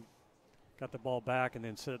 Kane got the ball back and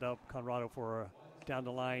then set up Conrado for a down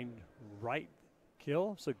the line right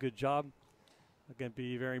kill. So good job. Again,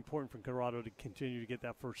 be very important for Conrado to continue to get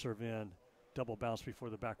that first serve in. Double bounce before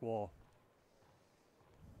the back wall.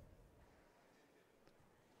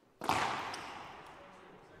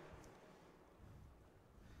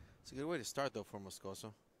 It's a good way to start, though, for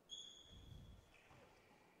MOSCOSO.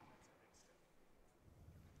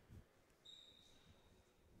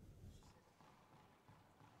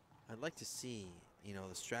 I'd like to see, the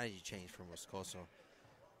strategy change for MOSCOSO.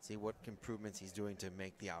 See what improvements he's doing to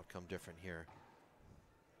make the outcome different here.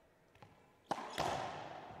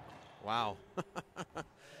 Wow.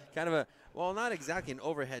 Kind of not exactly an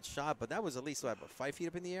overhead shot, but that was at least, 5 feet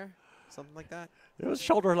up in the air? Something like that? It was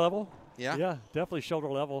shoulder level. Yeah? Yeah, definitely shoulder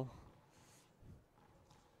level.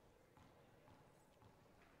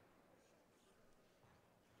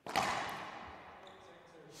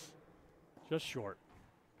 Just short.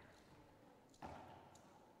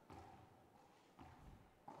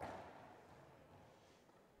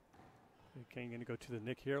 Kane going to go to the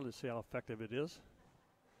nick here. Let's see how effective it is.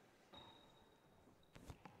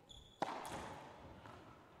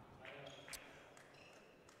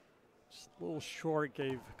 Just a little short,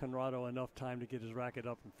 gave Conrado enough time to get his racket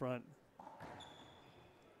up in front.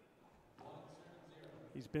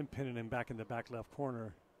 He's been pinning him back in the back left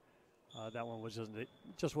corner. That one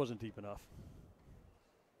just wasn't deep enough.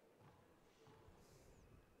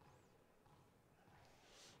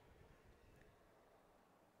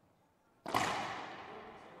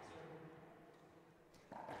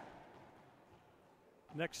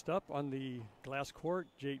 Next up on the glass court,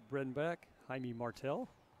 Jake Bredenbeck, Jaime Martel,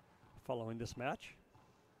 following this match.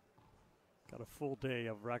 Got a full day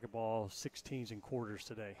of racquetball 16s and quarters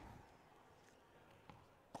today.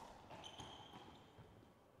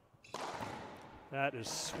 That is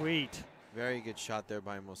sweet. Very good shot there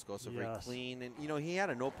by MOSCOSO. Very clean. And, he had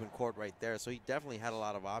an open court right there, so he definitely had a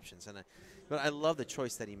lot of options. But I love the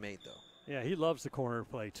choice that he made, though. Yeah, he loves the corner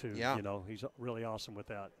play, too. Yeah. He's really awesome with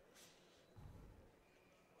that.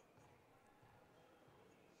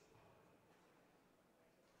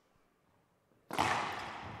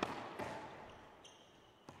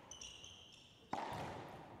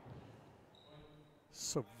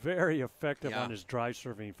 So very effective on his drive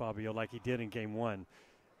serving, Fabio, like he did in game 1.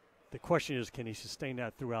 The question is, can he sustain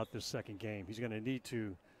that throughout this second game? He's going to need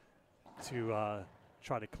to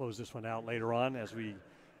try to close this one out later on as we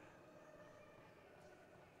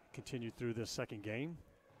continue through this second game.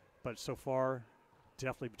 But so far,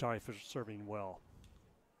 definitely drive serving well.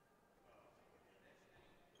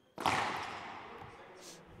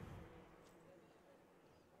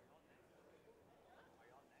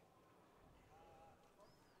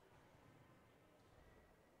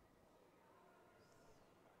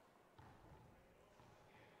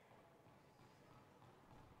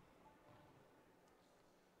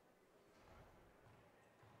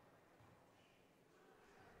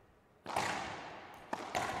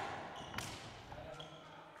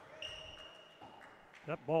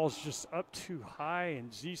 That ball's just up too high,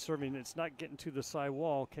 and Z serving, it's not getting to the side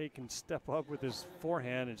wall. K can step up with his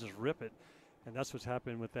forehand and just rip it. And that's what's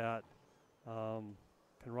happened with that.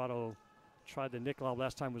 Conrado tried the nick lob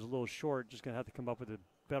last time, was a little short. Just going to have to come up with a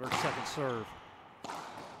better second serve.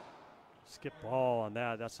 Skip ball on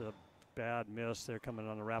that. That's a bad miss there coming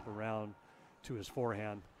on the wraparound to his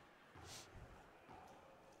forehand.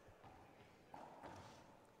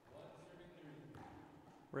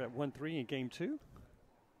 We're at 1-3 in game 2.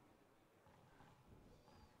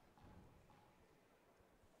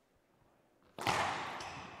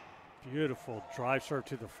 Beautiful drive serve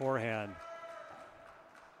to the forehand.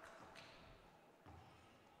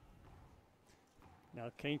 Now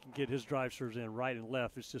Kane can get his drive serves in right and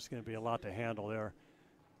left. It's just going to be a lot to handle there.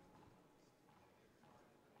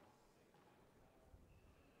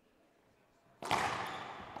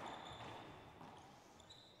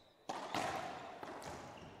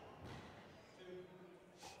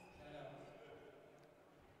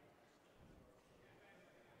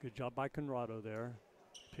 Good job by Conrado there.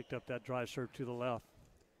 Picked up that drive serve to the left.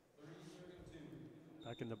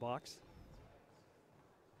 Back in the box.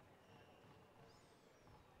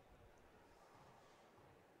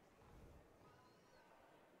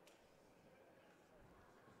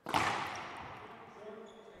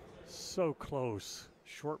 So close.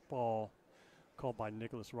 Short ball called by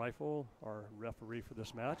Nicholas Rifle, our referee for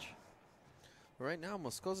this match. Right now,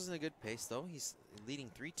 MOSCOSO's in a good pace, though. He's leading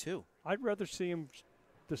 3-2. I'd rather see him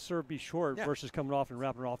the serve be short versus coming off and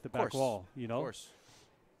wrapping it off the back wall, you know? Of course.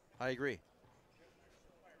 I agree.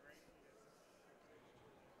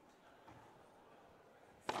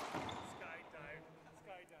 Skydive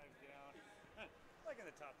down. Like in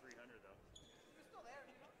the top 300, though. You're still there.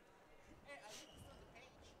 Hey, I think this was the page.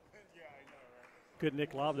 Yeah, I know, right? Good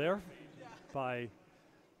nick lob there by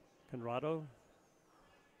Conrado.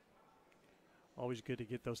 Always good to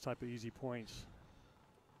get those type of easy points.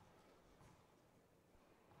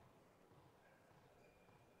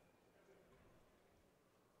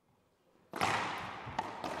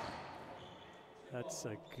 That's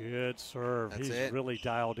a good serve. He's really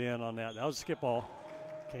dialed in on that. That was a skip ball.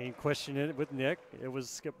 Kane questioning it with Nick. It was a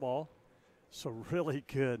skip ball. So really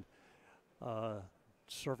good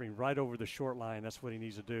serving right over the short line. That's what he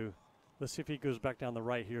needs to do. Let's see if he goes back down the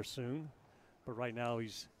right here soon. But right now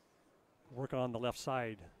he's working on the left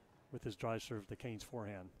side with his drive serve to Kane's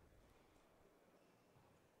forehand.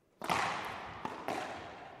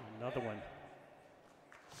 Another one.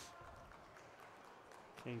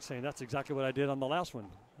 Kane saying that's exactly what I did on the last one.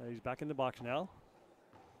 He's back in the box now.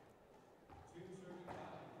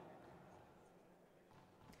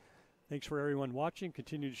 Thanks for everyone watching.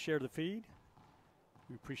 Continue to share the feed.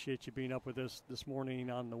 We appreciate you being up with us this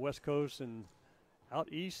morning on the West Coast and out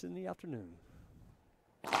east in the afternoon.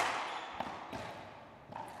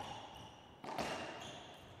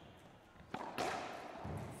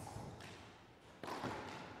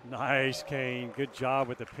 Nice, Kane. Good job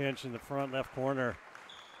with the pinch in the front left corner.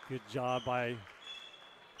 Good job by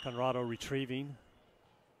Conrado retrieving.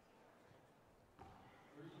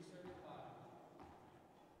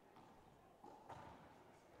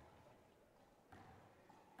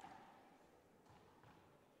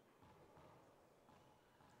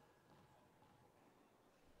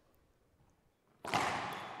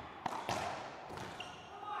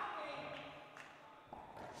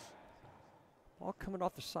 Ball coming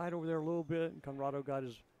off the side over there a little bit, and Conrado got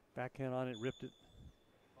his backhand on it, ripped it.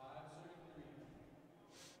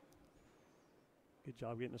 Good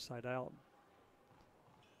job getting the side out.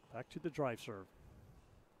 Back to the drive serve.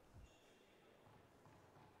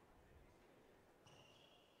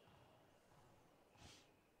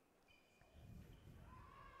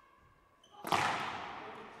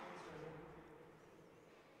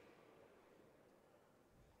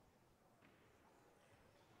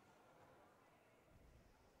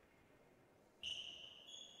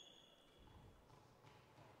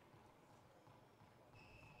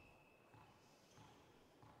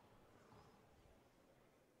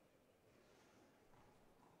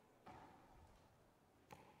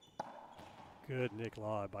 Good nick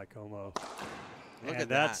lob by Como. Look at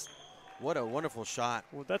that. What a wonderful shot.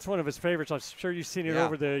 Well, that's one of his favorites. I'm sure you've seen it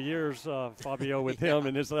over the years, Fabio, with him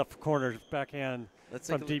in his left corner backhand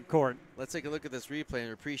from deep court. Let's take a look at this replay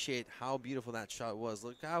and appreciate how beautiful that shot was.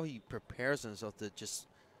 Look how he prepares himself to just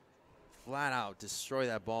flat out destroy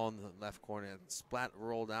that ball in the left corner and splat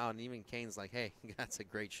rolled out. And even Kane's like, hey, that's a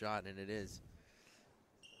great shot, and it is.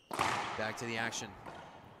 Back to the action.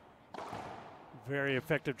 Very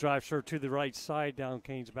effective drive serve to the right side down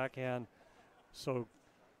Kane's backhand. So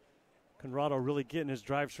Conrado really getting his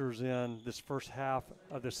drive serves in this first half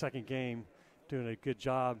of the second game doing a good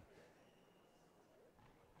job.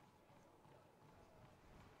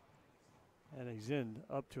 And he's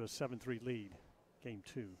up to a 7-3 lead, game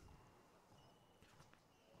 2.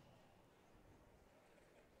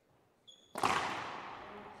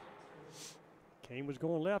 Kane was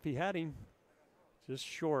going left. He had him just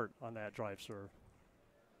short on that drive serve.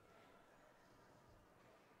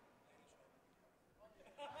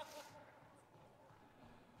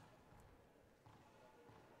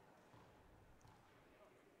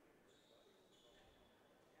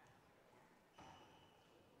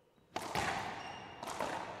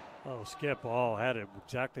 Oh, skip ball, had it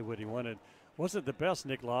exactly what he wanted. Wasn't the best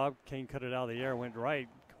Nick lob. Kane cut it out of the air, went right.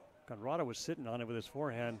 Conrado was sitting on it with his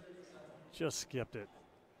forehand. Just skipped it.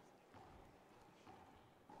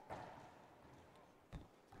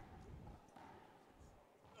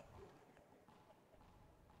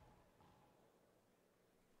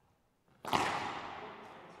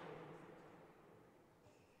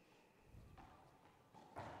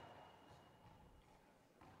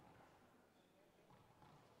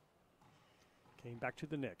 Came back to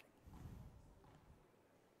the Nick.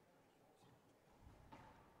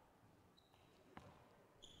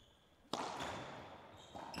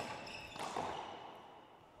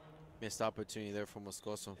 Missed opportunity there for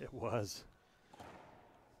Moscoso. It was.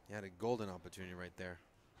 He had a golden opportunity right there.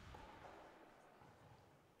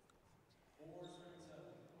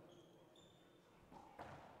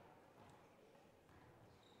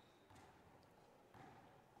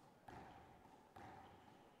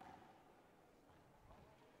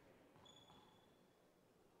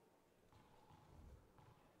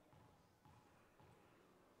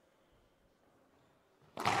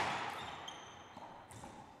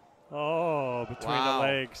 Oh, between the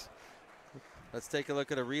legs. Let's take a look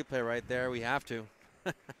at a replay right there. We have to.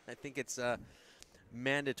 I think it's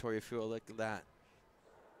mandatory if you look at that.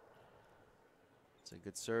 It's a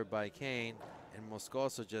good serve by Kane, and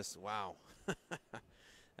Moscoso just wow.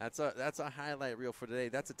 That's a highlight reel for today.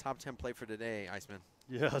 That's a top 10 play for today, Iceman.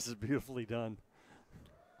 Yes, it's beautifully done.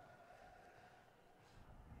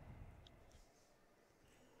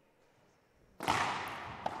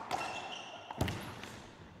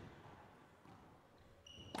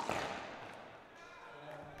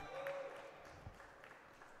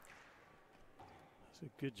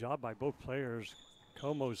 Good job by both players.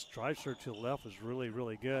 Como's drive serve to the left was really,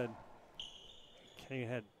 really good. Kane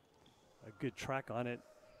had a good track on it.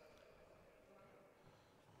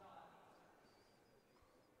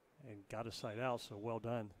 And got a side out, so well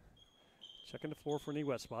done. Checking the floor for any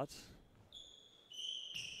wet spots.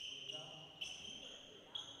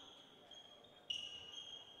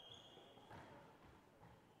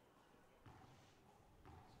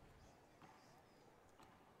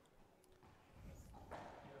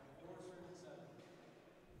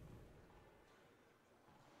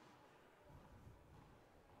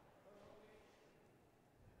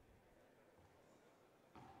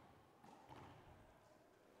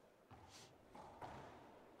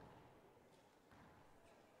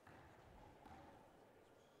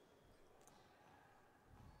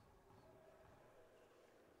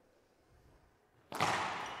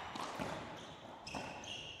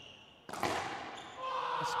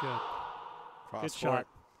 That's good. Good shot.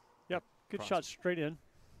 Yep, good shot straight in.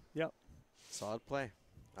 Yep. Solid play.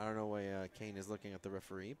 I don't know why Kane is looking at the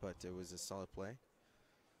referee, but it was a solid play.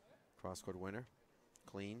 Cross-court winner.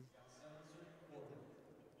 Clean.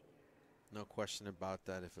 No question about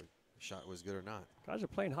that if a shot was good or not. Guys are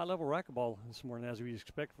playing high-level racquetball this morning, as we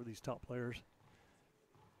expect for these top players.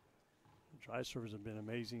 Drive serves have been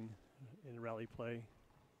amazing in rally play.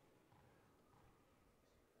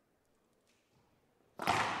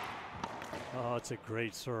 Oh, it's a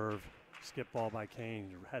great serve. Skip ball by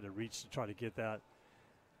Kane. Had to reach to try to get that.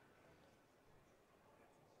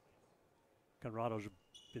 Conrado's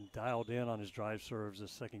been dialed in on his drive serves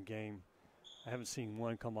this second game. I haven't seen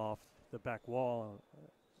one come off the back wall,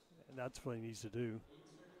 and that's what he needs to do.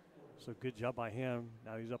 So good job by him.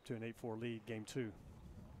 Now he's up to an 8-4 lead, game 2.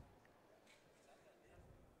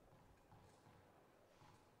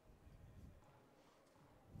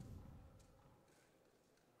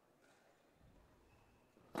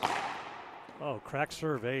 Oh, crack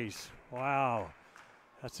serve ace. Wow.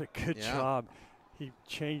 That's a good job. He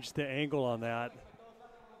changed the angle on that.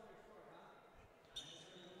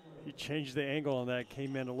 He changed the angle on that,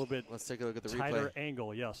 came in a little bit. Let's take a look at the tighter replay.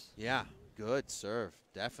 Angle, yes. Yeah, good serve.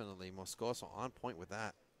 Definitely. Moscoso on point with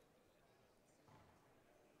that.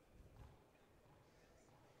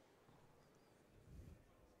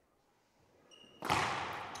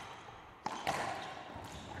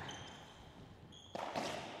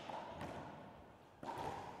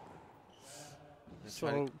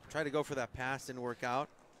 So try to go for that pass, didn't work out.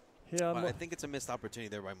 yeah, I think it's a missed opportunity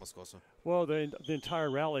there by Moscoso. well, the entire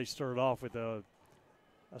rally started off with a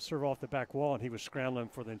serve off the back wall, and he was scrambling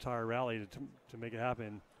for the entire rally to make it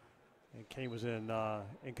happen. And Kane was in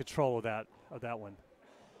control of that one.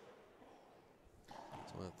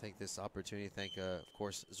 So I want to take this opportunity to thank, of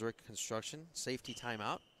course, Zurich Construction. Safety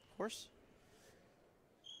timeout, of course.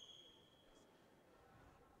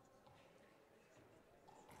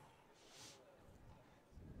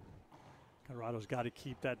 Colorado's got to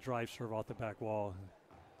keep that drive serve off the back wall.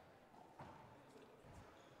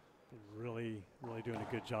 Been really doing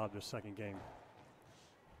a good job this second game.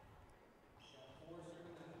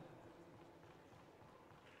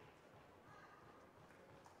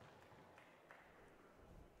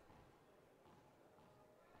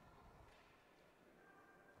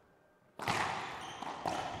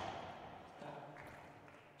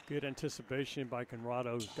 Good anticipation by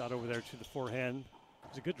Conrado. Got over there to the forehand. It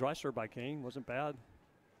was a good dry serve by Kane. Wasn't bad.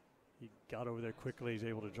 He got over there quickly. He's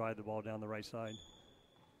able to drive the ball down the right side.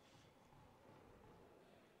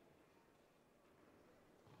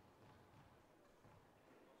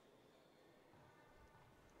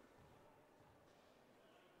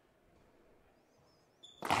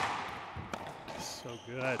 So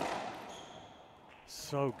good.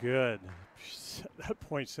 So good. That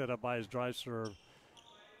point set up by his drive serve.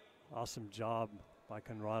 Awesome job by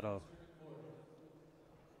Conrado.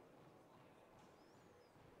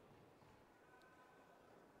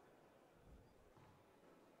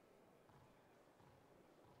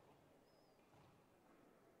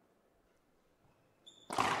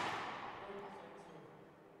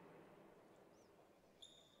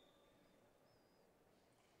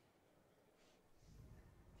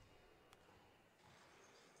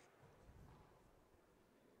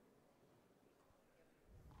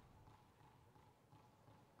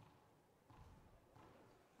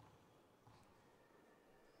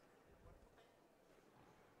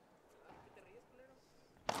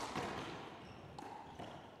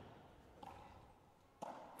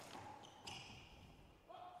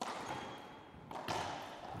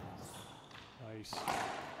 Nice.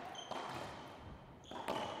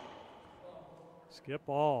 Skip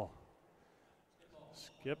ball.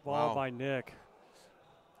 Skip ball Wow. by Nick.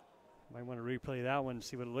 Might want to replay that one and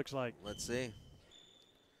see what it looks like. Let's see.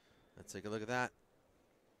 Let's take a look at that.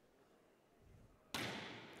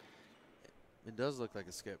 It does look like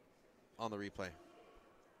a skip on the replay.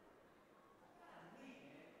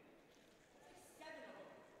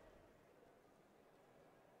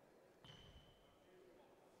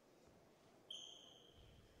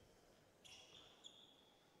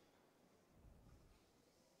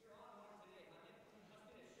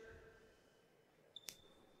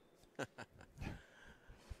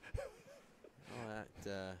 Oh,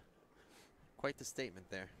 that quite the statement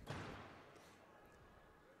there.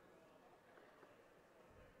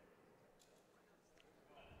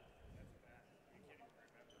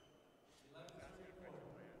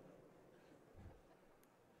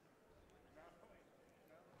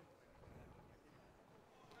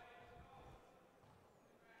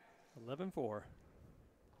 $11-4.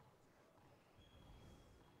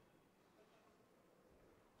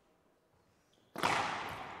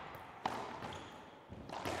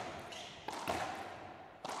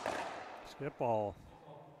 Skip ball.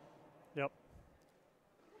 Yep.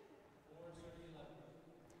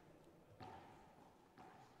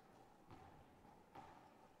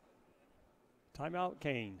 Timeout,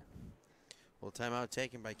 Kane. Well, timeout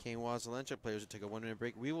taken by Kane WASELENCHUK. Players will take a 1-minute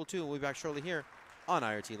break. We will too. We'll be back shortly here on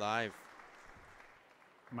IRT Live.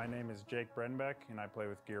 My name is Jake Brenbeck, and I play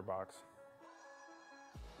with Gearbox.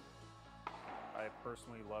 I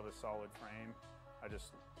personally love a solid frame.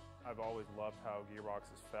 I've always loved how Gearbox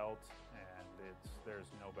has felt, and there's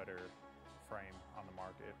no better frame on the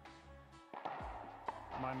market.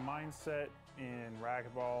 My mindset in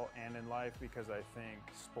racquetball and in life, because I think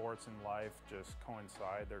sports and life just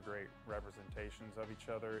coincide, they're great representations of each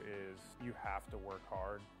other, is you have to work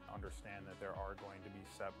hard, understand that there are going to be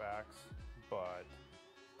setbacks, but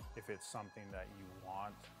if it's something that you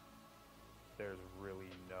want, there's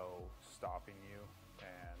really no stopping you,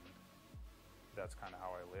 and that's kind of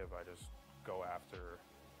how I live. I just go after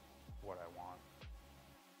what I want.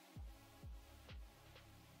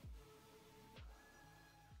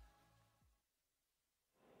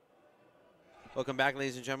 Welcome back,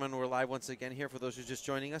 ladies and gentlemen. We're live once again here for those who are just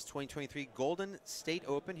joining us. 2023 Golden State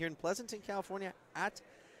Open here in Pleasanton, California at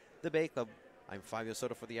the Bay Club. I'm Fabio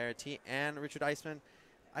Soto for the IRT and Richard Eisman.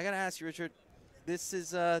 I got to ask you, Richard, this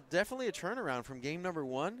is definitely a turnaround from game number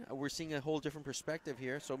one. We're seeing a whole different perspective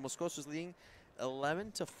here. So Moscoso's leading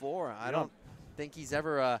 11-4. I don't think he's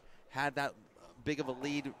ever had that big of a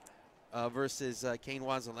lead versus Kane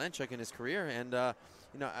Wazelenchuk in his career. And,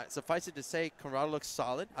 you know, suffice it to say, Conrado looks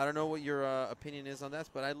solid. I don't know what your opinion is on that,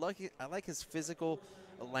 but I like his physical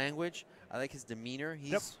language. I like his demeanor.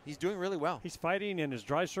 He's doing really well. He's fighting, and his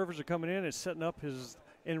drive servers are coming in and setting up his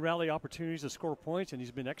in-rally opportunities to score points, and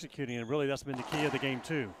he's been executing, and really that's been the key of the game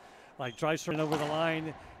too. Like drive serving over the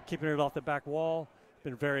line, keeping it off the back wall,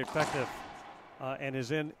 been very effective, and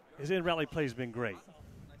his in-rally play has been great.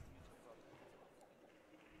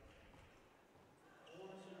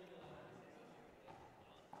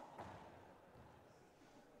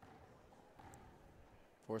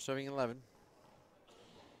 Four serving 11.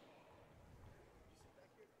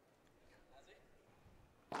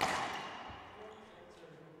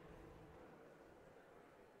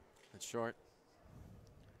 That's short.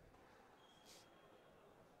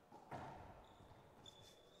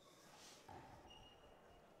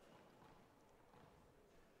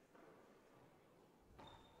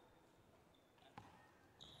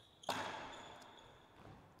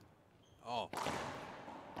 Oh.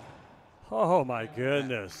 Oh my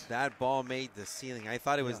goodness! That ball made the ceiling. I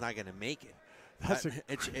thought it was not going to make it. That's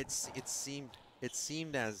it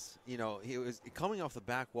seemed as, you know, he was coming off the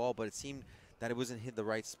back wall, but it seemed that it wasn't hit the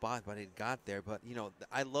right spot, but it got there. But, you know,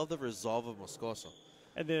 I love the resolve of Moscoso.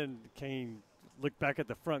 And then Kane looked back at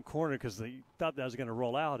the front corner because he thought that was going to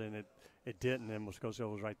roll out, and it didn't. And Moscoso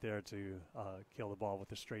was right there to kill the ball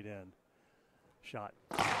with a straight end shot.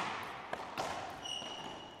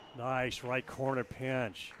 Nice right corner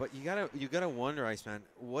pinch. But you gotta wonder, Iceman,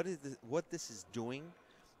 what this is doing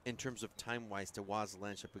in terms of time-wise to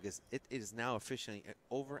Wazelenchuk, because it is now officially an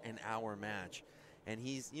over an hour match. And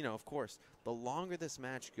he's, you know, of course, the longer this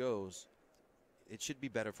match goes, it should be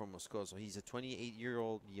better for Moscoso. He's a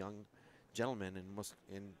 28-year-old young gentleman, and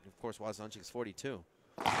of course, Wazelenchuk is 42.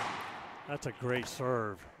 That's a great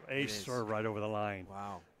serve. Ace serve right over the line.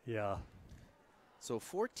 Wow. Yeah. So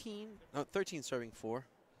 13 serving 4.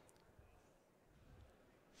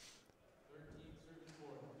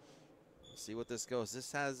 See what this goes.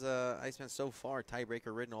 This has Iceman so far tiebreaker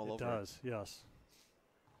written all over. It does, yes.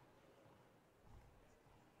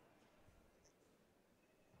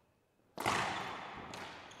 It's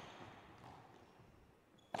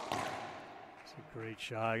a great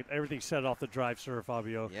shot. Everything's set off the drive serve,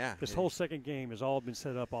 Fabio. Yeah. This whole second game has all been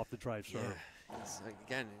set up off the drive serve. Yeah. It's,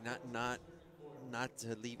 again, not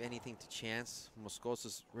to leave anything to chance.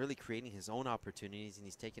 Moscoso's really creating his own opportunities, and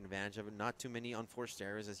he's taking advantage of it. Not too many unforced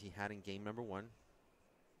errors as he had in game number 1.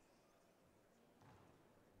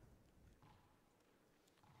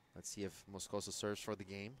 Let's see if Moscoso serves for the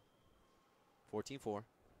game. 14-4.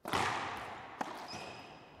 It's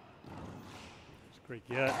a great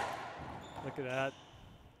get. Look at that.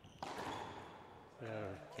 Yeah.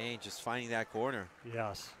 Kane just finding that corner.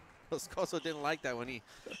 Yes. Moscoso didn't like that when he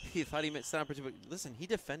thought he missed an opportunity. But listen, he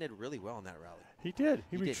defended really well in that rally. He did.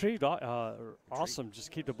 He retrieved. Awesome. Just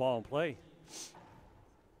keep the ball in play.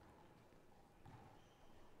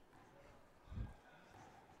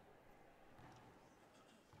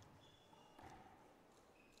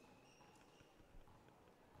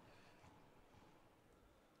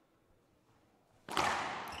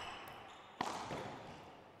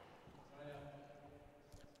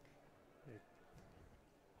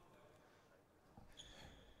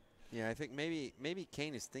 Yeah, I think maybe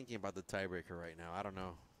Kane is thinking about the tiebreaker right now. I don't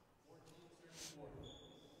know.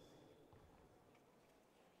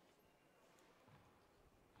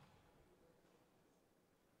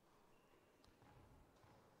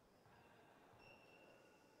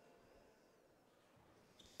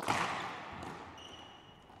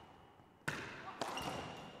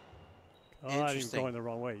 Oh, he's going the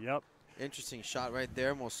wrong way. Yep. Interesting shot right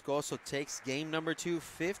there. Moscoso takes game number 2,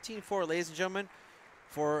 15-4, ladies and gentlemen.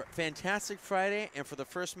 For Fantastic Friday and for the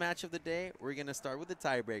first match of the day, we're going to start with the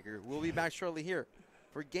tiebreaker. We'll be back shortly here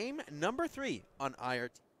for game number 3 on IRT.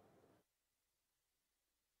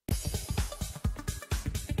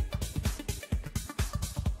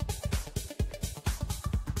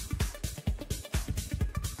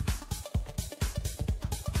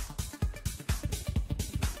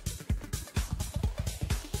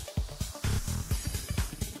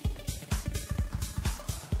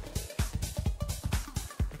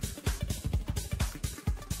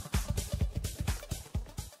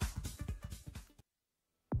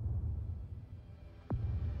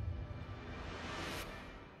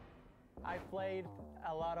 I played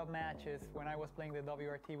a lot of matches when I was playing the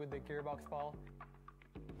WRT with the gearbox ball.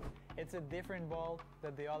 It's a different ball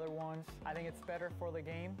than the other ones. I think it's better for the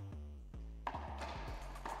game.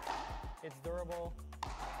 It's durable.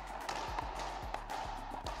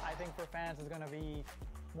 I I think for fans it's going to be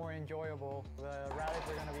more enjoyable. The rallies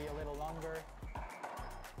are going to be a little longer,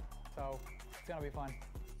 so it's going to be fun.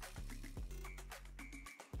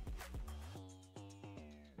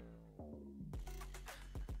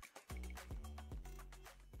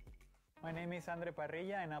 My name is Andre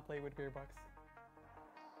Parrilla and I play with Gearbox.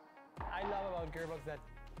 I love about Gearbox that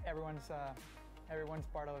everyone's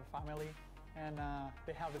part of the family, and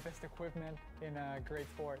they have the best equipment in a great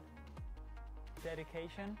sport.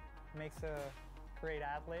 Dedication makes a great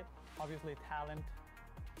athlete, obviously talent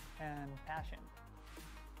and passion.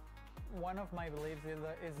 One of my beliefs is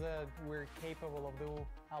that we're capable of doing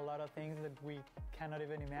a lot of things that we cannot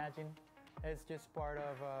even imagine. It's just part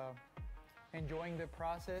of enjoying the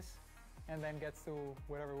process and then gets to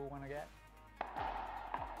whatever we want to get.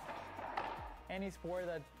 Any sport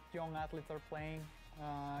that young athletes are playing,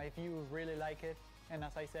 if you really like it, and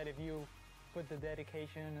as I said, if you put the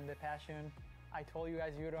dedication and the passion, I told you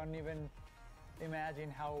guys, you don't even imagine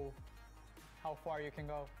how far you can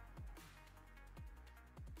go.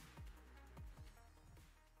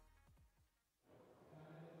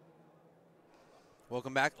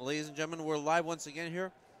 Welcome back, ladies and gentlemen. We're live once again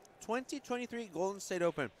here. 2023 Golden State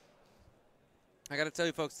Open. I got to tell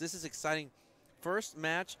you, folks, this is exciting. First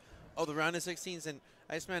match of the round of 16s, and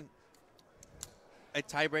Iceman, a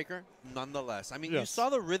tiebreaker nonetheless. I mean, you saw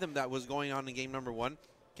the rhythm that was going on in game number one.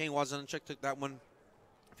 Kane WASELENCHUK took that one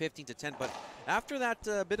 15-10, but after that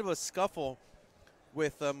bit of a scuffle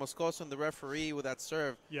with MOSCOSO and the referee with that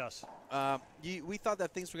serve, we thought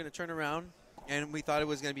that things were going to turn around, and we thought it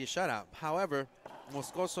was going to be a shutout. However,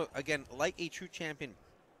 MOSCOSO, again, like a true champion,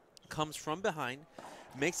 comes from behind,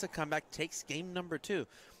 makes a comeback, takes game number two.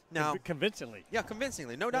 Now, convincingly. Yeah,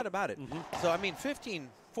 convincingly, no doubt about it. So, I mean, 15-4,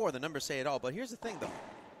 the numbers say it all. But here's the thing, though.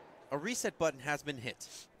 A reset button has been hit.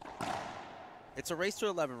 It's a race to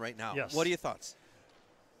 11 right now. Yes. What are your thoughts?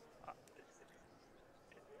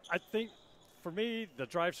 I think, for me, the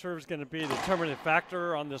drive serve is going to be the determining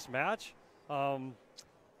factor on this match. I'd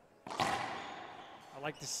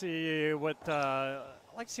like to see what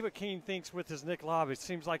Kane thinks with his nick lob. It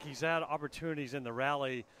seems like he's had opportunities in the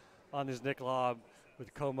rally on his nick lob,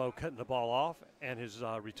 with Como cutting the ball off and his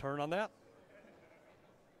return on that.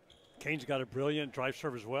 Kane's got a brilliant drive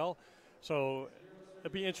serve as well. So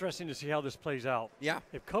it'll be interesting to see how this plays out. Yeah.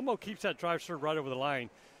 If Como keeps that drive serve right over the line,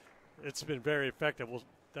 it's been very effective. Well,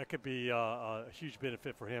 that could be a huge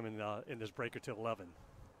benefit for him in this breaker to 11.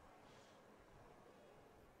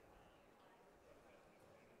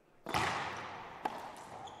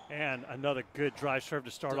 And another good drive serve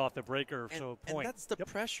to start off the breaker. So point. And that's the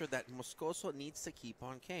pressure that MOSCOSO needs to keep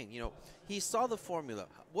on Kane. You know, he saw the formula.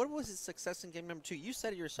 What was his success in game number two? You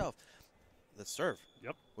said it yourself. The serve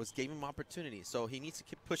was gave him opportunity. So he needs to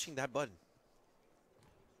keep pushing that button.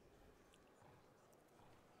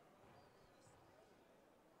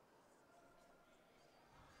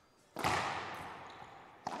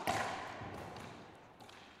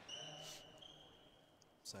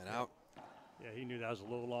 Side out. Yeah, he knew that was a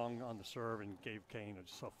little long on the serve and gave Kane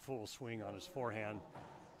just a full swing on his forehand.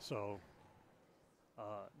 So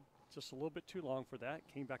just a little bit too long for that.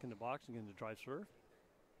 Came back in the box and getting the drive serve.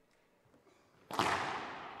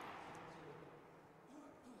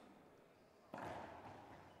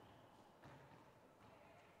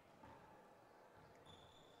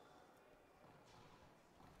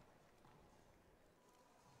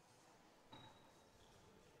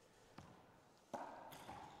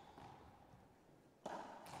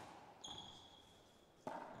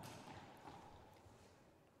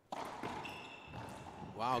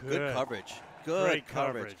 Wow, good coverage. Great coverage.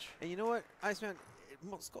 coverage. And you know what, Iceman,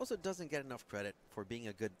 MOSCOSO doesn't get enough credit for being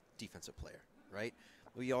a good defensive player, right?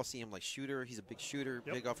 We all see him like shooter. He's a big shooter,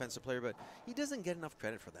 big offensive player, but he doesn't get enough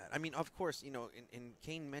credit for that. I mean, of course, you know, and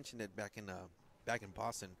Kane mentioned it back in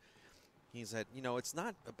Boston. He said, you know, it's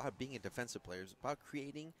not about being a defensive player. It's about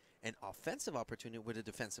creating an offensive opportunity with a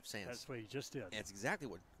defensive stance. That's what he just did. And it's exactly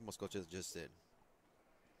what MOSCOSO just did.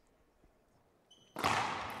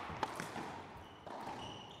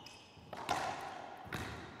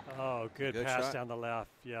 Oh, good pass shot down the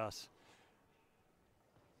left, yes.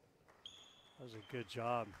 That was a good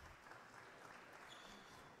job.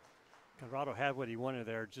 Conrado had what he wanted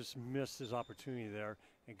there, just missed his opportunity there,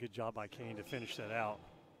 and good job by Kane to finish that out.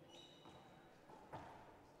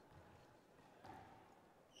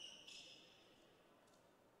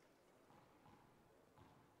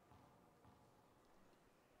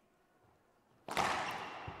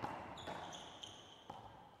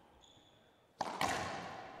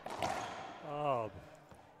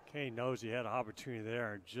 Kane knows he had an opportunity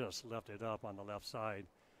there and just left it up on the left side.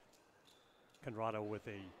 Conrado with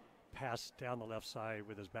a pass down the left side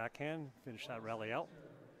with his backhand, finish that rally out.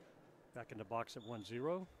 Back in the box at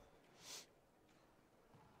 1-0.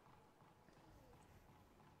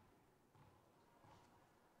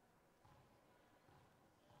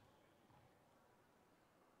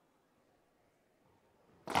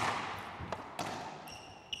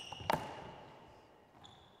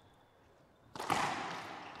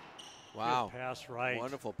 Wow. Good pass, right.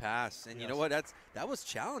 Wonderful pass. And you know what? That was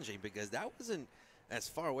challenging because that wasn't as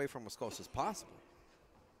far away from MOSCOSO as possible.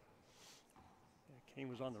 Yeah, Kane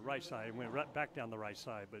was on the right side and went right back down the right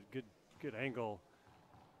side, but good angle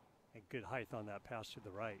and good height on that pass to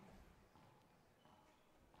the right.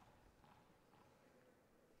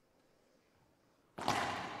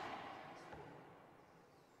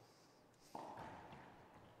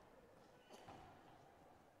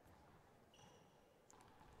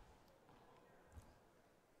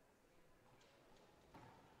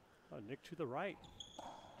 Oh, Nick to the right.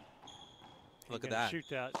 Look at that. Shoot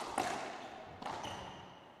that.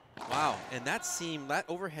 Wow, and that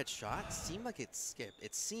overhead shot seemed like it skipped.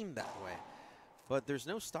 It seemed that way. But there's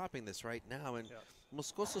no stopping this right now, and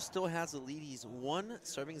MOSCOSO still has the lead. He's 1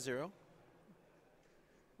 serving 0.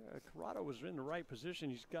 Corrado was in the right position.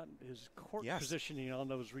 He's got his court positioning on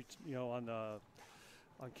those,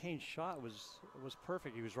 on Kane's shot was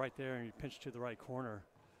perfect. He was right there, and he pinched to the right corner.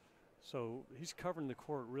 So he's covering the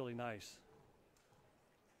court really nice.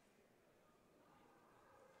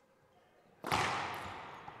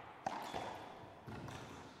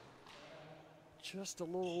 Just a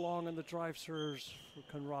little long on the drive serves for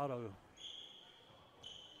Conrado.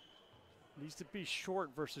 Needs to be short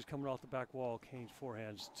versus coming off the back wall. Kane's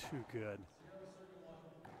forehand's too good.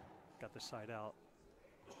 Got the side out.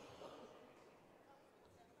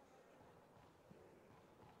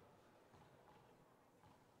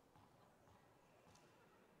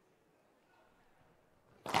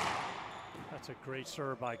 That's a great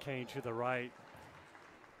serve by Kane to the right.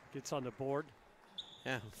 Gets on the board.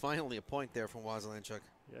 Yeah, finally a point there from WASELENCHUK.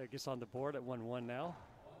 Yeah, gets on the board at 1-1 now.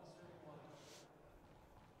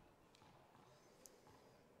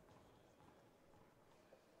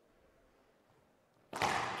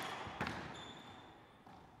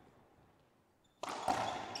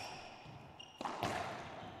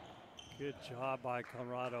 Good job by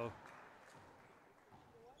Conrado.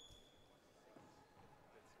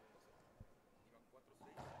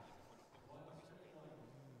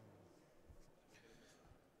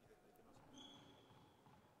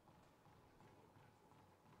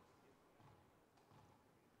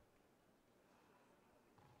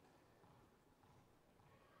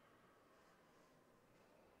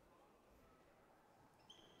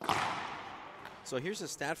 So here's a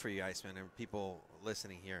stat for you, Iceman, and people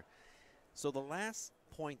listening here. So the last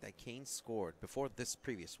point that Kane scored before this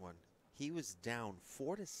previous one, he was down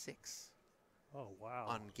 4-6. Oh, wow.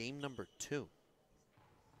 On game number 2.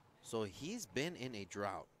 So he's been in a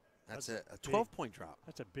drought. That's a 12-point drought.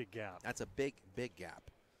 That's a big gap. That's a big, big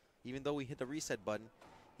gap. Even though we hit the reset button,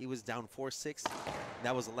 he was down 4-6.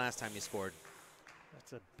 That was the last time he scored.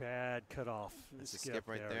 That's a bad cutoff. That's a skip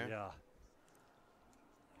right there. Yeah.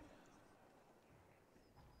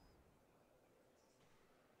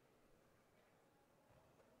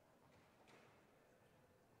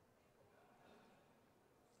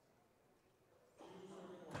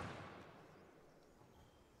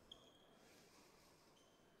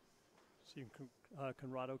 See if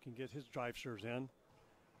Conrado can get his drive serves in.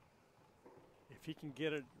 If he can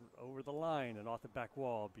get it over the line and off the back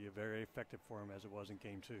wall, it'll be very effective for him as it was in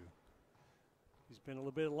game 2. He's been a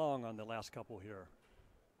little bit long on the last couple here.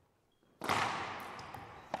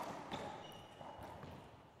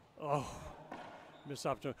 Oh, missed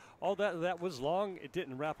opportunity. All that was long. It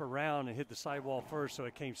didn't wrap around and hit the sidewall first, so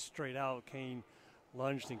it came straight out. Kane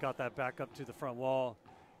lunged and got that back up to the front wall,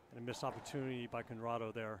 and a missed opportunity by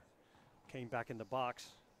Conrado there. Came back in the box.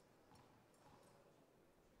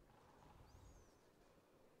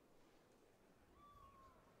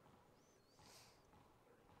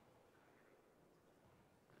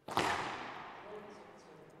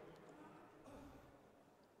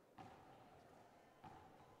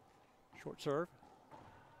 Short serve.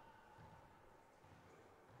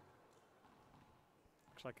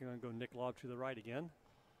 Looks like you're going to go Nick lob to the right again.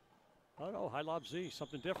 Oh no, high lob Z,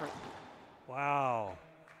 something different. Wow.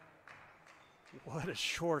 What a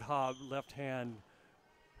short hob, left hand,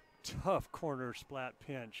 tough corner splat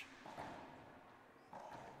pinch.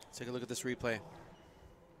 Let's take a look at this replay.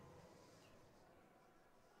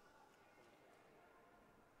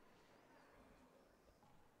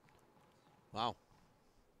 Wow.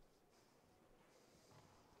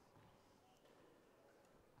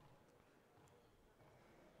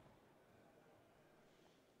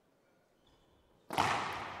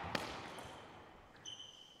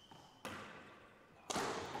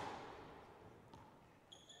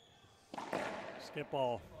 Skip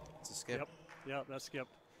ball. It's a skip. Yep, that's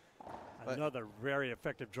skipped. But Another very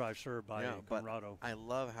effective drive serve by but Conrado. I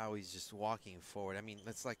love how he's just walking forward. I mean,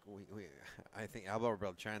 it's like I think Alvaro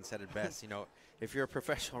Beltran said it best. You know, if you're a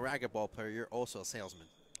professional racquetball player, you're also a salesman.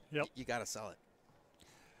 Yep. You got to sell it.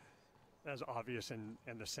 That's obvious, and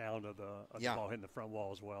the sound of the ball hitting the front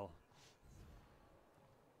wall as well.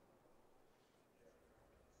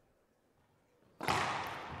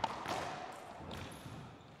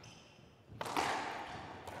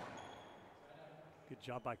 Good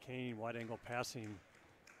job by Kane, wide angle passing.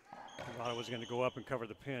 Conrado was going to go up and cover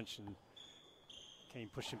the pinch, and Kane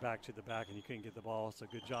pushed him back to the back, and he couldn't get the ball, so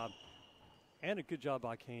good job. And a good job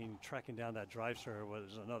by Kane tracking down that drive serve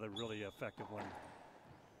was another really effective one.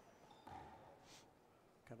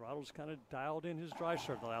 Conrado's kind of dialed in his drive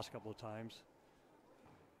serve the last couple of times.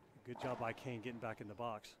 Good job by Kane getting back in the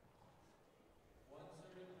box.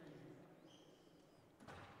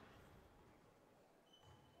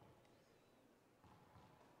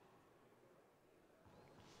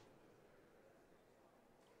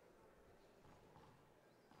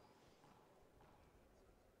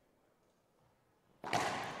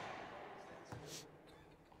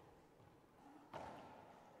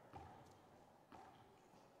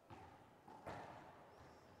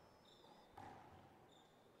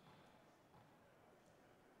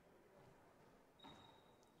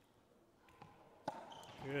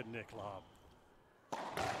 Good Nick lob. There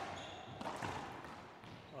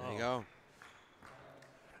you go.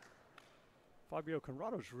 Fabio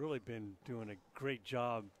Conrado's really been doing a great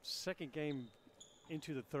job. Second game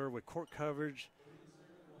into the third with court coverage,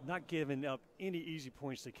 not giving up any easy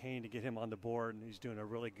points to Kane to get him on the board, and he's doing a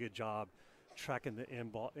really good job tracking the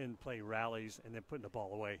in-play rallies and then putting the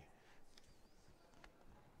ball away.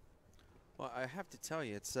 Well, I have to tell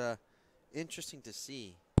you, it's interesting to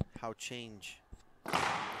see how change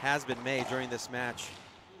has been made during this match.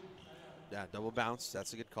 Yeah, double bounce,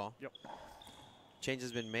 that's a good call. Yep. Change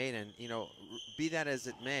has been made, and, you know, be that as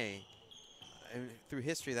it may, through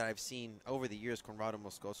history that I've seen over the years, Conrado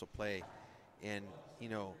Moscoso play in, you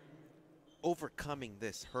know, overcoming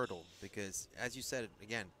this hurdle, because, as you said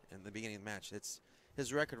again in the beginning of the match, it's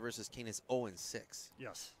his record versus Kane is 0-6.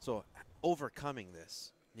 Yes. So overcoming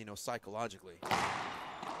this, you know, psychologically.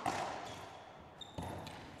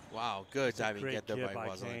 Wow, good diving get there by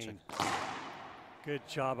Wazelenchuk. Good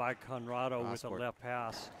job by Conrado with a Court. left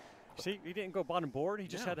pass. See, he didn't go bottom board. He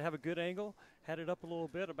just had to have a good angle, had it up a little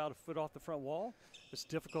bit, about a foot off the front wall. It's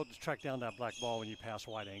difficult to track down that black ball when you pass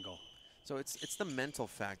wide angle. So it's the mental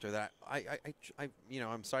factor that I you know,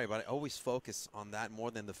 I'm sorry, but I always focus on that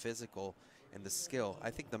more than the physical and the skill. I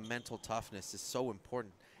think the mental toughness is so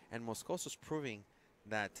important, and Moscoso's proving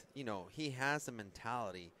that, you know, he has the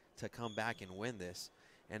mentality to come back and win this.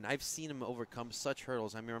 And I've seen him overcome such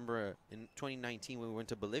hurdles. I remember in 2019 when we went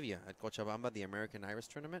to Bolivia at Cochabamba, the American Iris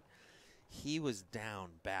tournament, he was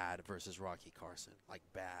down bad versus Rocky Carson, like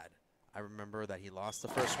bad. I remember that he lost the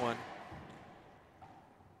first one.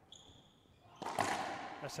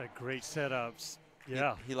 That's a great setup.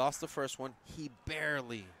 Yeah. He lost the first one. He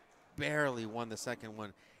barely won the second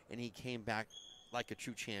one, and he came back like a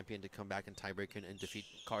true champion to come back in tiebreaker and defeat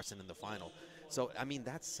Carson in the final. So, I mean,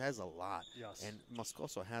 that says a lot. Yes. And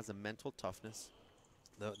Moscoso has a mental toughness,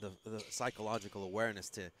 the psychological awareness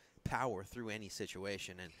to power through any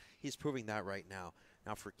situation, and he's proving that right now.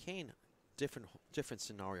 Now, for Kane, different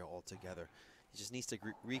scenario altogether. He just needs to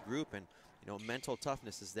regroup, and, you know, mental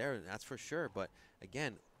toughness is there, that's for sure. But,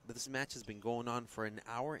 again, this match has been going on for an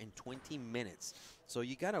hour and 20 minutes. So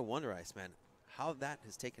you got to wonder, Iceman, how that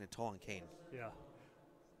has taken a toll on Kane. Yeah.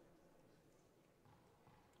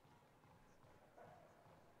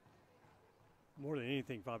 More than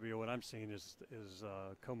anything, Fabio, what I'm seeing is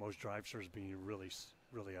Como's drive serves being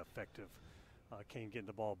really effective. Kane getting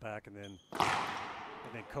the ball back, and then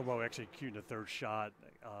Como executing the third shot,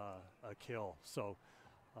 a kill. So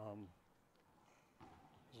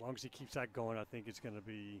as long as he keeps that going, I think it's going to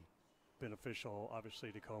be beneficial,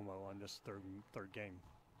 obviously, to Como on this third game.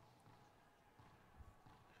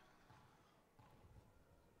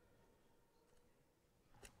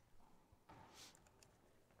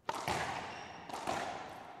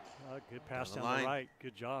 Good pass down the right.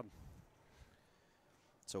 Good job.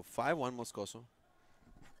 So 5-1 Moscoso.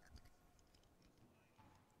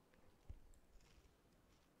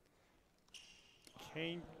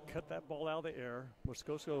 Kane cut that ball out of the air.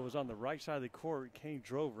 Moscoso was on the right side of the court. Kane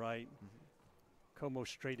drove right. Como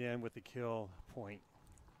straight in with the kill point.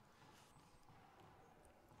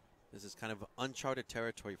 This is kind of uncharted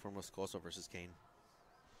territory for Moscoso versus Kane.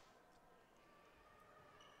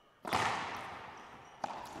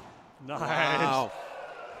 Nice. Wow.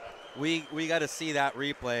 We got to see that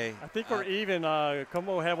replay. I think we're even.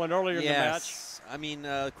 Como had one earlier in the match. Yes. I mean,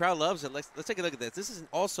 the crowd loves it. Let's take a look at this. This is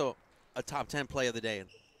also a top 10 play of the day.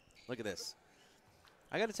 Look at this.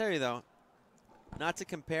 I got to tell you, though, not to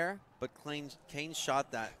compare, but Kane's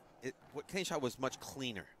shot what Kane's shot was much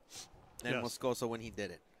cleaner than Moscoso when he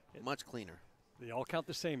did it. Much cleaner. They all count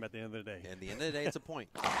the same at the end of the day. At the end of the day, it's a point.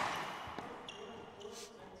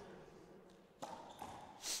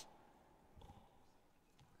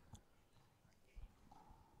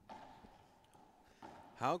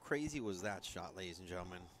 How crazy was that shot, ladies and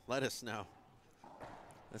gentlemen? Let us know.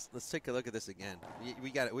 Let's take a look at this again.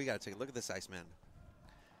 We got to take a look at this, Iceman.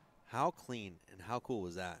 How clean and how cool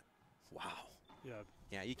was that? Wow. Yeah.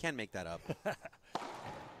 Yeah, you can make that up.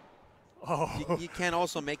 Oh. You can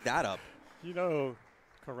also make that up. You know,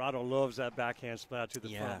 Corrado loves that backhand splat to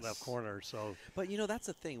the front left corner. So, but you know that's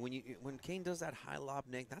the thing when Kane does that high lob,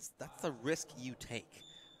 Nick. That's the risk you take.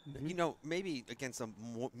 Mm-hmm. You know, maybe against a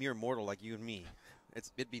mere mortal like you and me,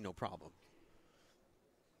 it'd be no problem.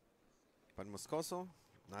 But Moscoso,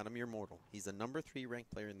 not a mere mortal. He's the number 3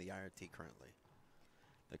 ranked player in the IRT currently.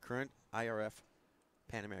 The current IRF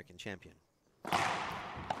Pan American champion.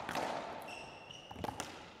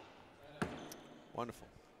 Wonderful.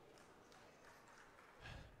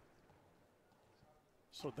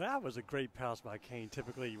 So that was a great pass by Kane.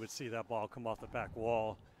 Typically, you would see that ball come off the back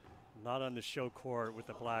wall, not on the show court with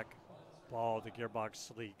the black ball, the gearbox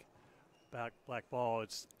sleek black ball.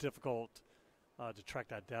 It's difficult to track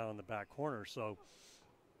that down in the back corner. So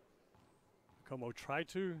Como tried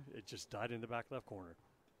to, it just died in the back left corner.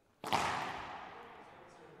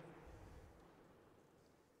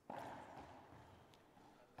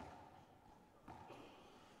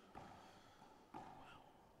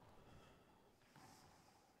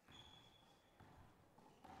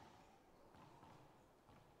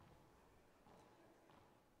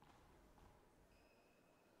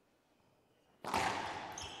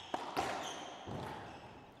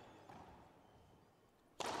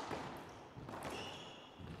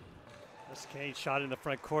 Kane shot in the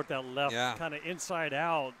front court, that left kind of inside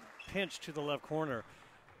out, pinch to the left corner.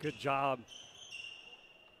 Good job.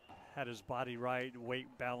 Had his body right, weight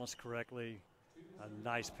balanced correctly. A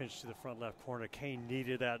nice pinch to the front left corner. Kane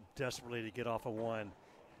needed that desperately to get off of one,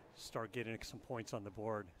 start getting some points on the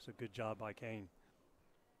board. So good job by Kane.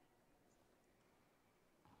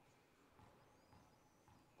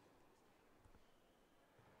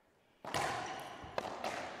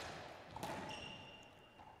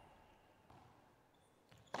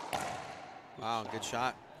 Wow, good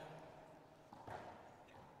shot.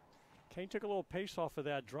 Kane took a little pace off of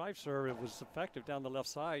that drive serve. It was effective down the left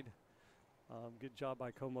side. Good job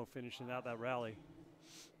by Como finishing out that rally.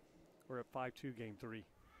 We're at 5-2 game 3.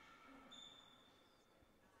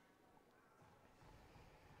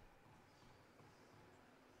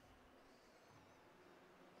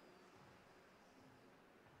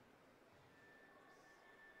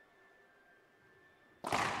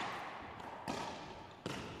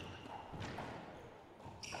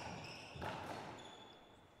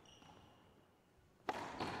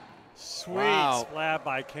 Sweet slab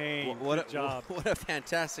by Kane. Good job. What a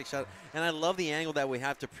fantastic shot. And I love the angle that we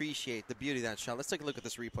have to appreciate the beauty of that shot. Let's take a look at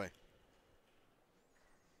this replay.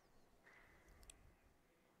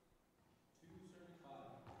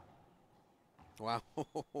 Wow.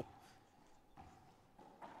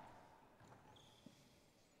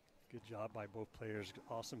 Good job by both players.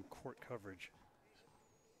 Awesome court coverage.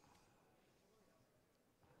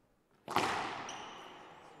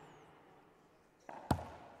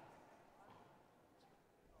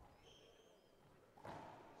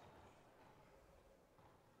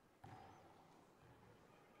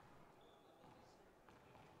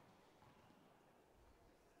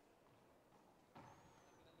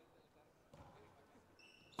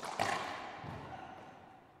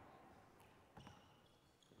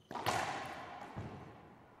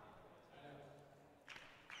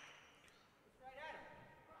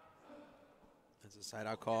 That's a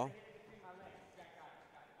side-out call.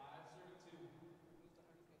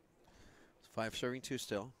 It's 5 serving 2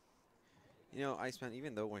 still. You know, Iceman,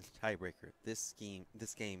 even though we're in tiebreaker, this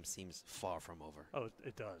game seems far from over. Oh,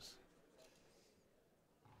 it does.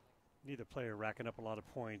 Neither player racking up a lot of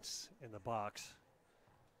points in the box.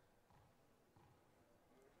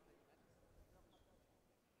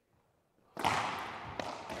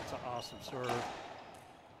 That's an awesome serve.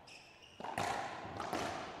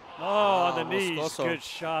 Oh, on the knees. MOSCOSO. Good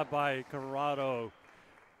shot by Corrado.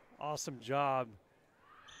 Awesome job.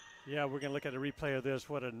 Yeah, we're going to look at a replay of this.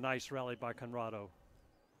 What a nice rally by Corrado.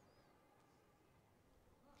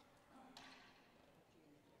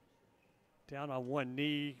 Down on one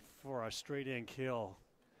knee, for a straight in kill.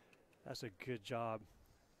 That's a good job.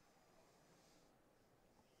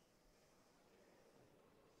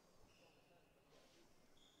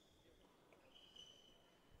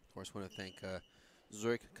 Of course, want to thank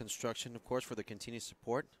Zurich Construction, of course, for the continued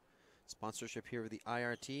support. Sponsorship here with the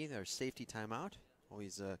IRT, their safety timeout.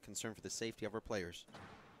 Always concerned for the safety of our players.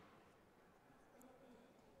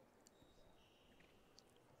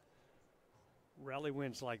 Rally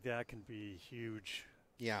wins like that can be huge.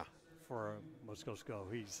 Yeah. For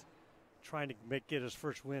MOSCOSO. He's trying to get his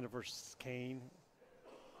first win versus Kane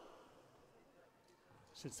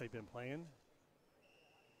since they've been playing.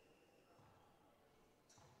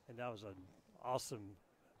 And that was an awesome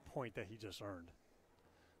point that he just earned.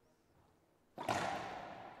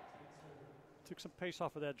 Took some pace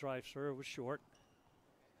off of that drive serve. It was short.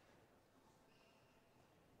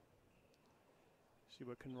 See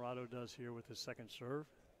what Conrado does here with his second serve.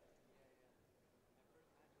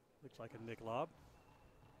 Looks like a Nick lob.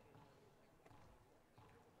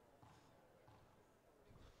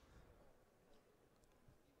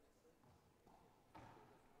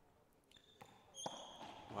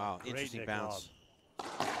 Wow, Great interesting Nick bounce. lob.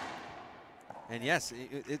 And yes,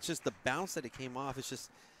 it's just the bounce that it came off. It's just,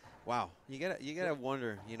 wow. You gotta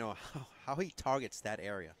wonder, you know, how he targets that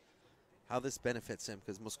area, how this benefits him.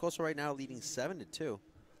 Because MOSCOSO right now leading 7-2.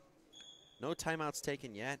 No timeouts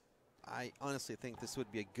taken yet. I honestly think this would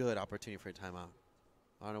be a good opportunity for a timeout.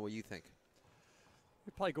 I don't know what you think.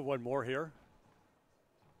 We probably go one more here.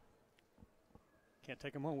 Can't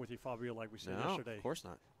take him home with you, Fabio, like we said yesterday. Of course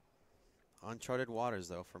not. Uncharted waters,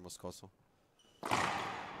 though, for MOSCOSO.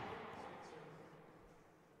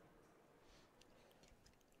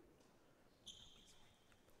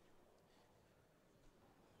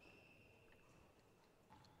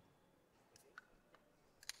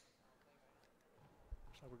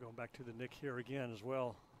 So we're going back to the Nick here again as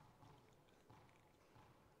well.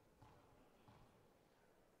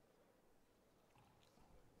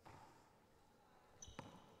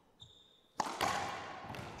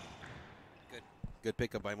 Good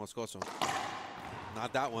pickup by MOSCOSO.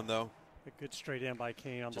 Not that one, though. A good straight in by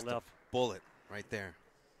Kane on Just the left. A bullet right there.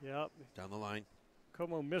 Yep. Down the line.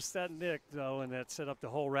 Como missed that Nick, though, and that set up the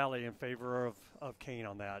whole rally in favor of Kane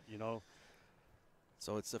on that, you know.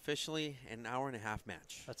 So it's officially an hour-and-a-half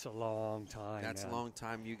match. That's a long time. That's a long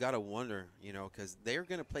time. You got to wonder, you know, because they're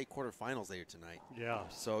going to play quarterfinals later tonight. Yeah.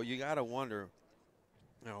 So you got to wonder,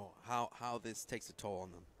 you know, how this takes a toll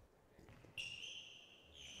on them.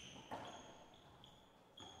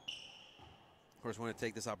 Of course, I want to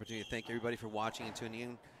take this opportunity to thank everybody for watching and tuning in.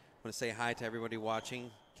 I want to say hi to everybody watching,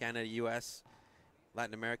 Canada, U.S.,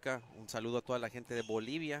 Latin America. Un saludo a toda la gente de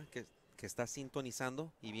Bolivia que está sintonizando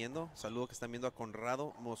y viendo. Saludo que están viendo a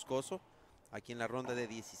Conrado MOSCOSO aquí en la ronda de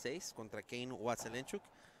 16 contra Kane WASELENCHUK.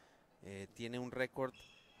 Tiene un récord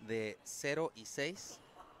de 0-6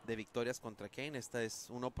 de victorias contra Kane. Esta es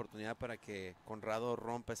una oportunidad para que Conrado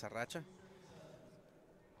rompa esa racha.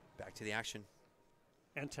 Back to the action.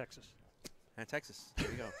 And Texas. And Texas.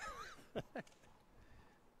 There you go.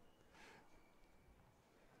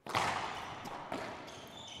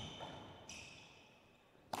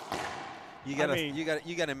 You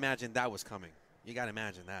gotta imagine that was coming. You gotta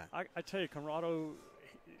imagine that. I tell you, Conrado,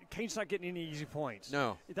 Kane's not getting any easy points.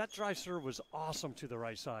 No. That drive serve was awesome to the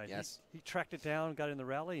right side. Yes. He tracked it down, got in the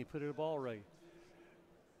rally, and put it in the ball right.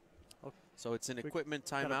 Okay. So it's an equipment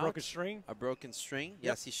timeout. Got a broken string. A broken string.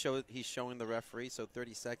 Yep. Yes, he's showing the referee. So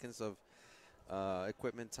 30 seconds of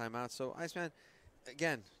equipment timeout. So Iceman,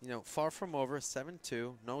 again, you know, far from over,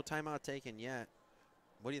 7-2, no timeout taken yet.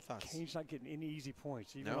 What are your thoughts? Kane's not getting any easy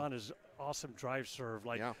points, even No. on his awesome drive serve.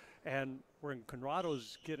 Like, yeah. And when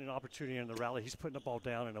Conrado's getting an opportunity in the rally, he's putting the ball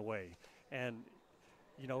down and away. And,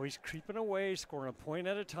 you know, he's creeping away, scoring a point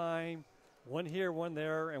at a time, one here, one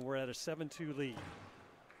there, and we're at a 7-2 lead.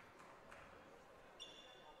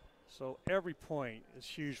 So every point is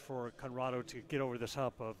huge for Conrado to get over this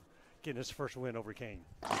hump of getting his first win over Kane.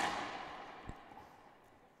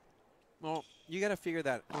 Well, you got to figure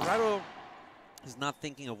that Conrado is not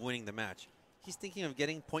thinking of winning the match. He's thinking of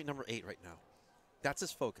getting point number 8 right now. That's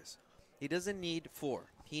his focus. He doesn't need 4.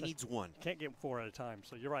 He needs 1. Can't get 4 at a time.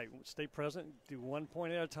 So you're right. Stay present. Do 1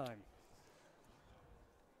 point at a time.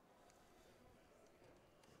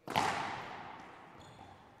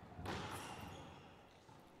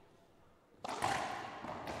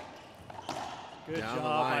 Good Down the job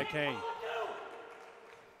by line. Kane.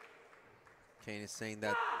 Kane is saying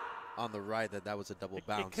that on the right that was a double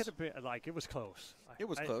bounce. It could have been, like, it was close. It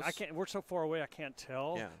was close. I can't. We're so far away, I can't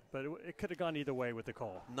tell. Yeah. But it could have gone either way with the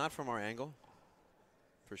call. Not from our angle,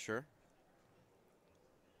 for sure.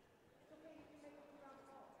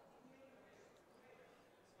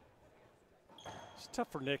 It's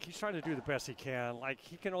tough for Nick. He's trying to do the best he can. Like,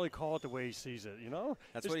 he can only call it the way he sees it, you know?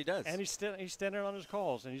 That's what he does. And he's standing on his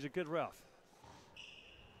calls, and he's a good ref.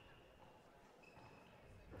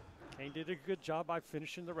 Kane did a good job by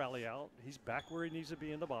finishing the rally out. He's back where he needs to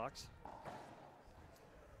be in the box.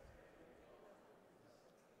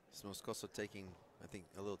 MOSCOSO taking, I think,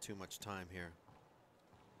 a little too much time here.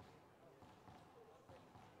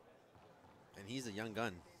 And he's a young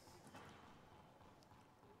gun.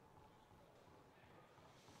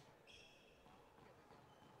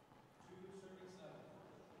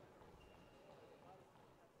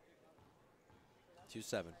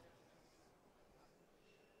 Two-7.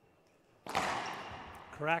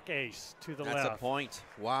 Crack ace to the left. That's a point.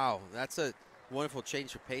 Wow, that's a wonderful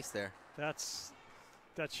change of pace there. That's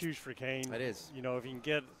huge for Kane. That is. You know, if he can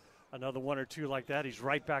get another 1 or 2 like that, he's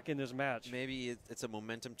right back in this match. Maybe it's a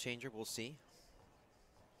momentum changer. We'll see.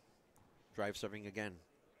 Drive serving again.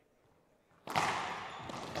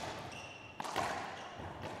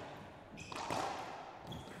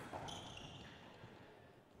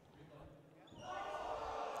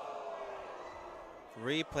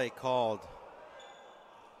 Replay called.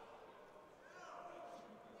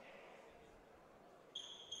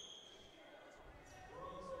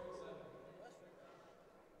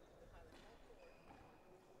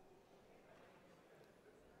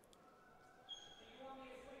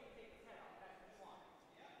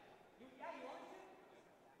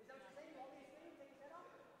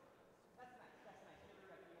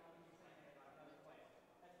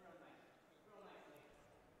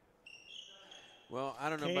 Well, I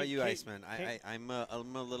don't know about you, Iceman. I'm a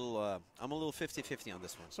little 50-50 on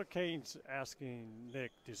this one. So Kane's asking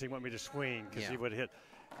Nick, does he want me to swing? Because Yeah. he would hit.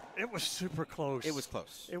 It was super close. It was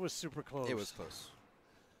close. It was super close. It was close.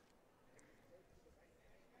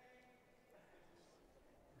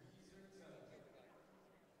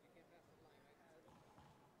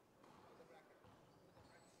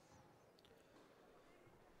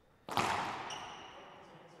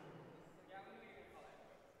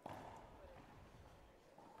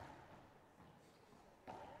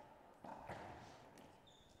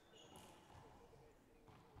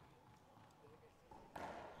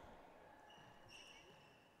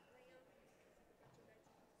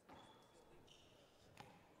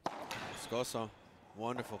 MOSCOSO,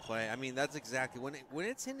 wonderful play. I mean, that's exactly when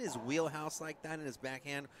it's in his wheelhouse like that in his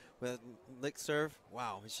backhand with a lick serve.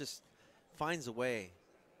 Wow, it just finds a way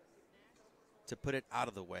to put it out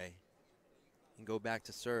of the way and go back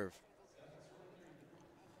to serve.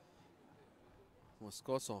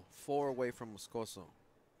 MOSCOSO, 4 away from MOSCOSO,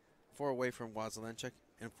 4 away from WASELENCHUK,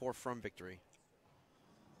 and 4 from victory.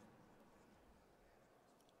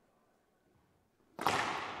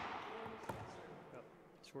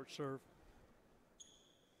 Short serve.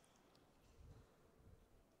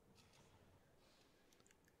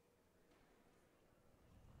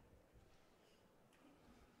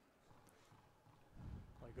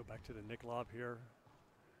 I go back to the Nick lob here.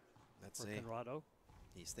 That's for it. Conrado.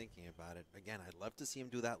 He's thinking about it. Again, I'd love to see him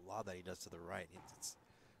do that lob that he does to the right. It's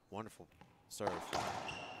wonderful serve.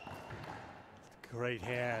 Great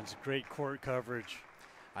hands, great court coverage.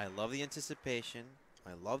 I love the anticipation.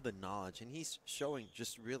 I love the knowledge. And he's showing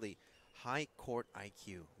just really high court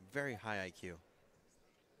IQ, very high IQ.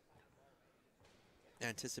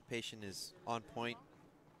 Anticipation is on point.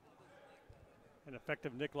 An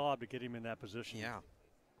effective Nick lob to get him in that position. Yeah.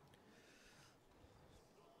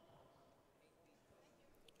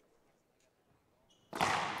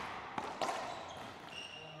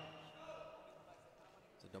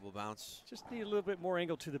 It's a double bounce. Just need a little bit more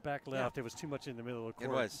angle to the back left. It was too much in the middle of the It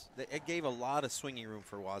court. was. It gave a lot of swinging room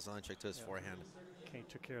for WASELENCHUK to his forehand. Kane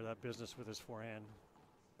took care of that business with his forehand.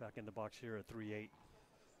 Back in the box here at 3-8.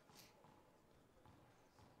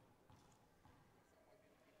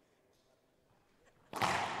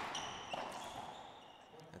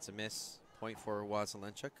 That's a miss. Point for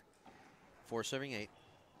WASELENCHUK. 4-7-8.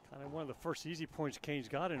 Kind of one of the first easy points Kane's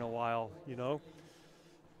got in a while, you know.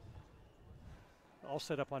 All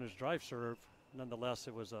set up on his drive serve. Nonetheless,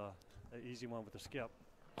 it was an easy one with the skip.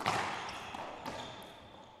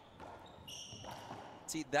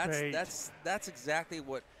 See, that's exactly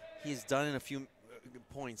what he's done in a few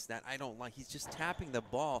points that I don't like. He's just tapping the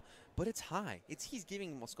ball, but it's high. He's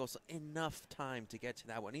giving MOSCOSO enough time to get to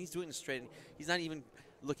that one. He's doing it straight in. He's not even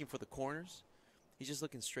looking for the corners. He's just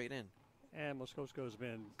looking straight in. And MOSCOSO's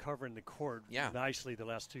been covering the court nicely the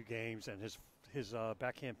last 2 games, and his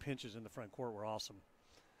backhand pinches in the front court were awesome.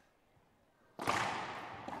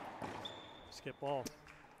 Skip ball.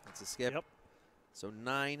 That's a skip. Yep. So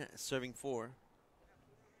 9 serving 4.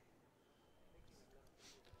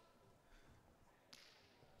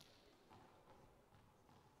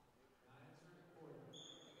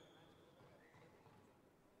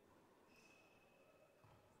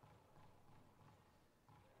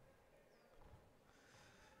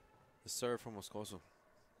 The serve from Moscoso.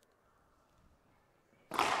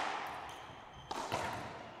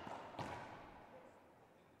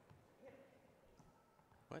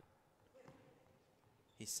 What?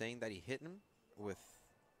 He's saying that he hit him with.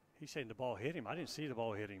 He's saying the ball hit him. I didn't see the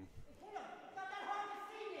ball hit him. It's not that hard to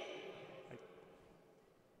see, Nick. Like,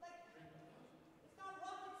 it's not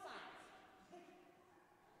rocket science.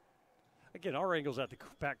 Again, our angle's at the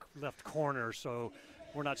back left corner, so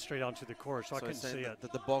we're not straight onto the court, so I couldn't he's saying see it.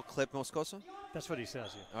 that the ball clipped Moscoso? That's what he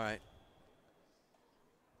says. Yeah. All right.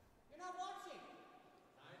 You're not watching.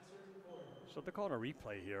 So they're calling a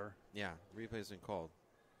replay here. Yeah, replay isn't called.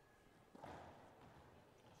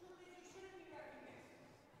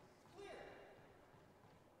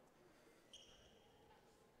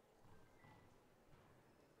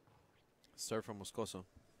 Serve from Moscoso.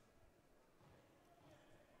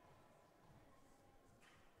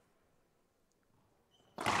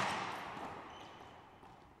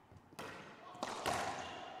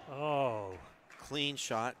 Oh, Clean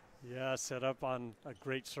shot. yeah, set up on a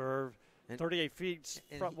great serve. And- 38 feet,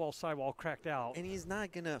 and front he- wall, sidewall cracked out. And he's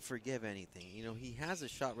not going to forgive anything. You know, he has a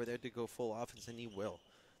shot right there to go full offense, and he will.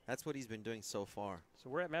 That's what he's been doing so far. So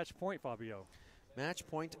we're at match point, Fabio. Match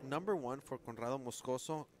point number 1 for Conrado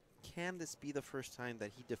Moscoso. Can this be the first time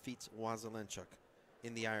that he defeats WASELENCHUK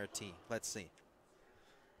in the IRT? Let's see.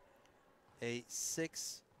 A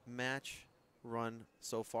 6-match run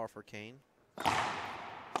so far for Kane.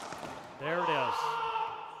 There it is.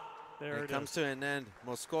 There And it it comes is. to an end.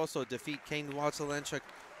 Moscoso defeat Kane WASELENCHUK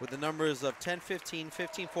with the numbers of 10-15,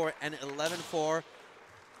 15-4, and 11-4.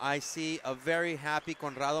 I see a very happy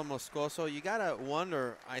Conrado Moscoso. You gotta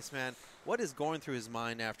wonder, Iceman, what is going through his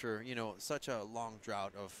mind after, you know, such a long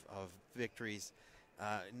drought of victories.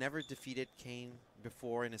 Never defeated Kane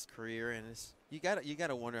before in his career, and you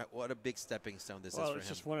gotta wonder what a big stepping stone this is Well, for it's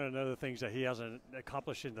him. just one of the other things that he hasn't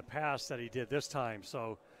accomplished in the past that he did this time.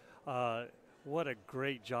 So what a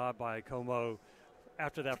great job by Como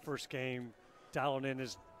after that first game, dialing in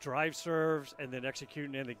his drive serves and then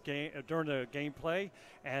executing in the game during the gameplay,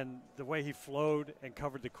 and the way he flowed and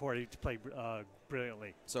covered the court, he played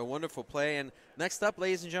brilliantly. So wonderful play. And next up,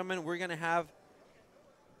 ladies and gentlemen, we're gonna have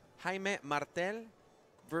Jaime Martel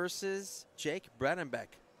versus Jake Brandenbeck.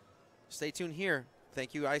 Stay tuned here.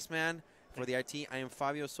 Thank you, Iceman, for the IRT. I am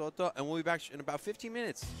Fabio Soto, and we'll be back in about 15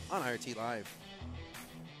 minutes on IRT Live.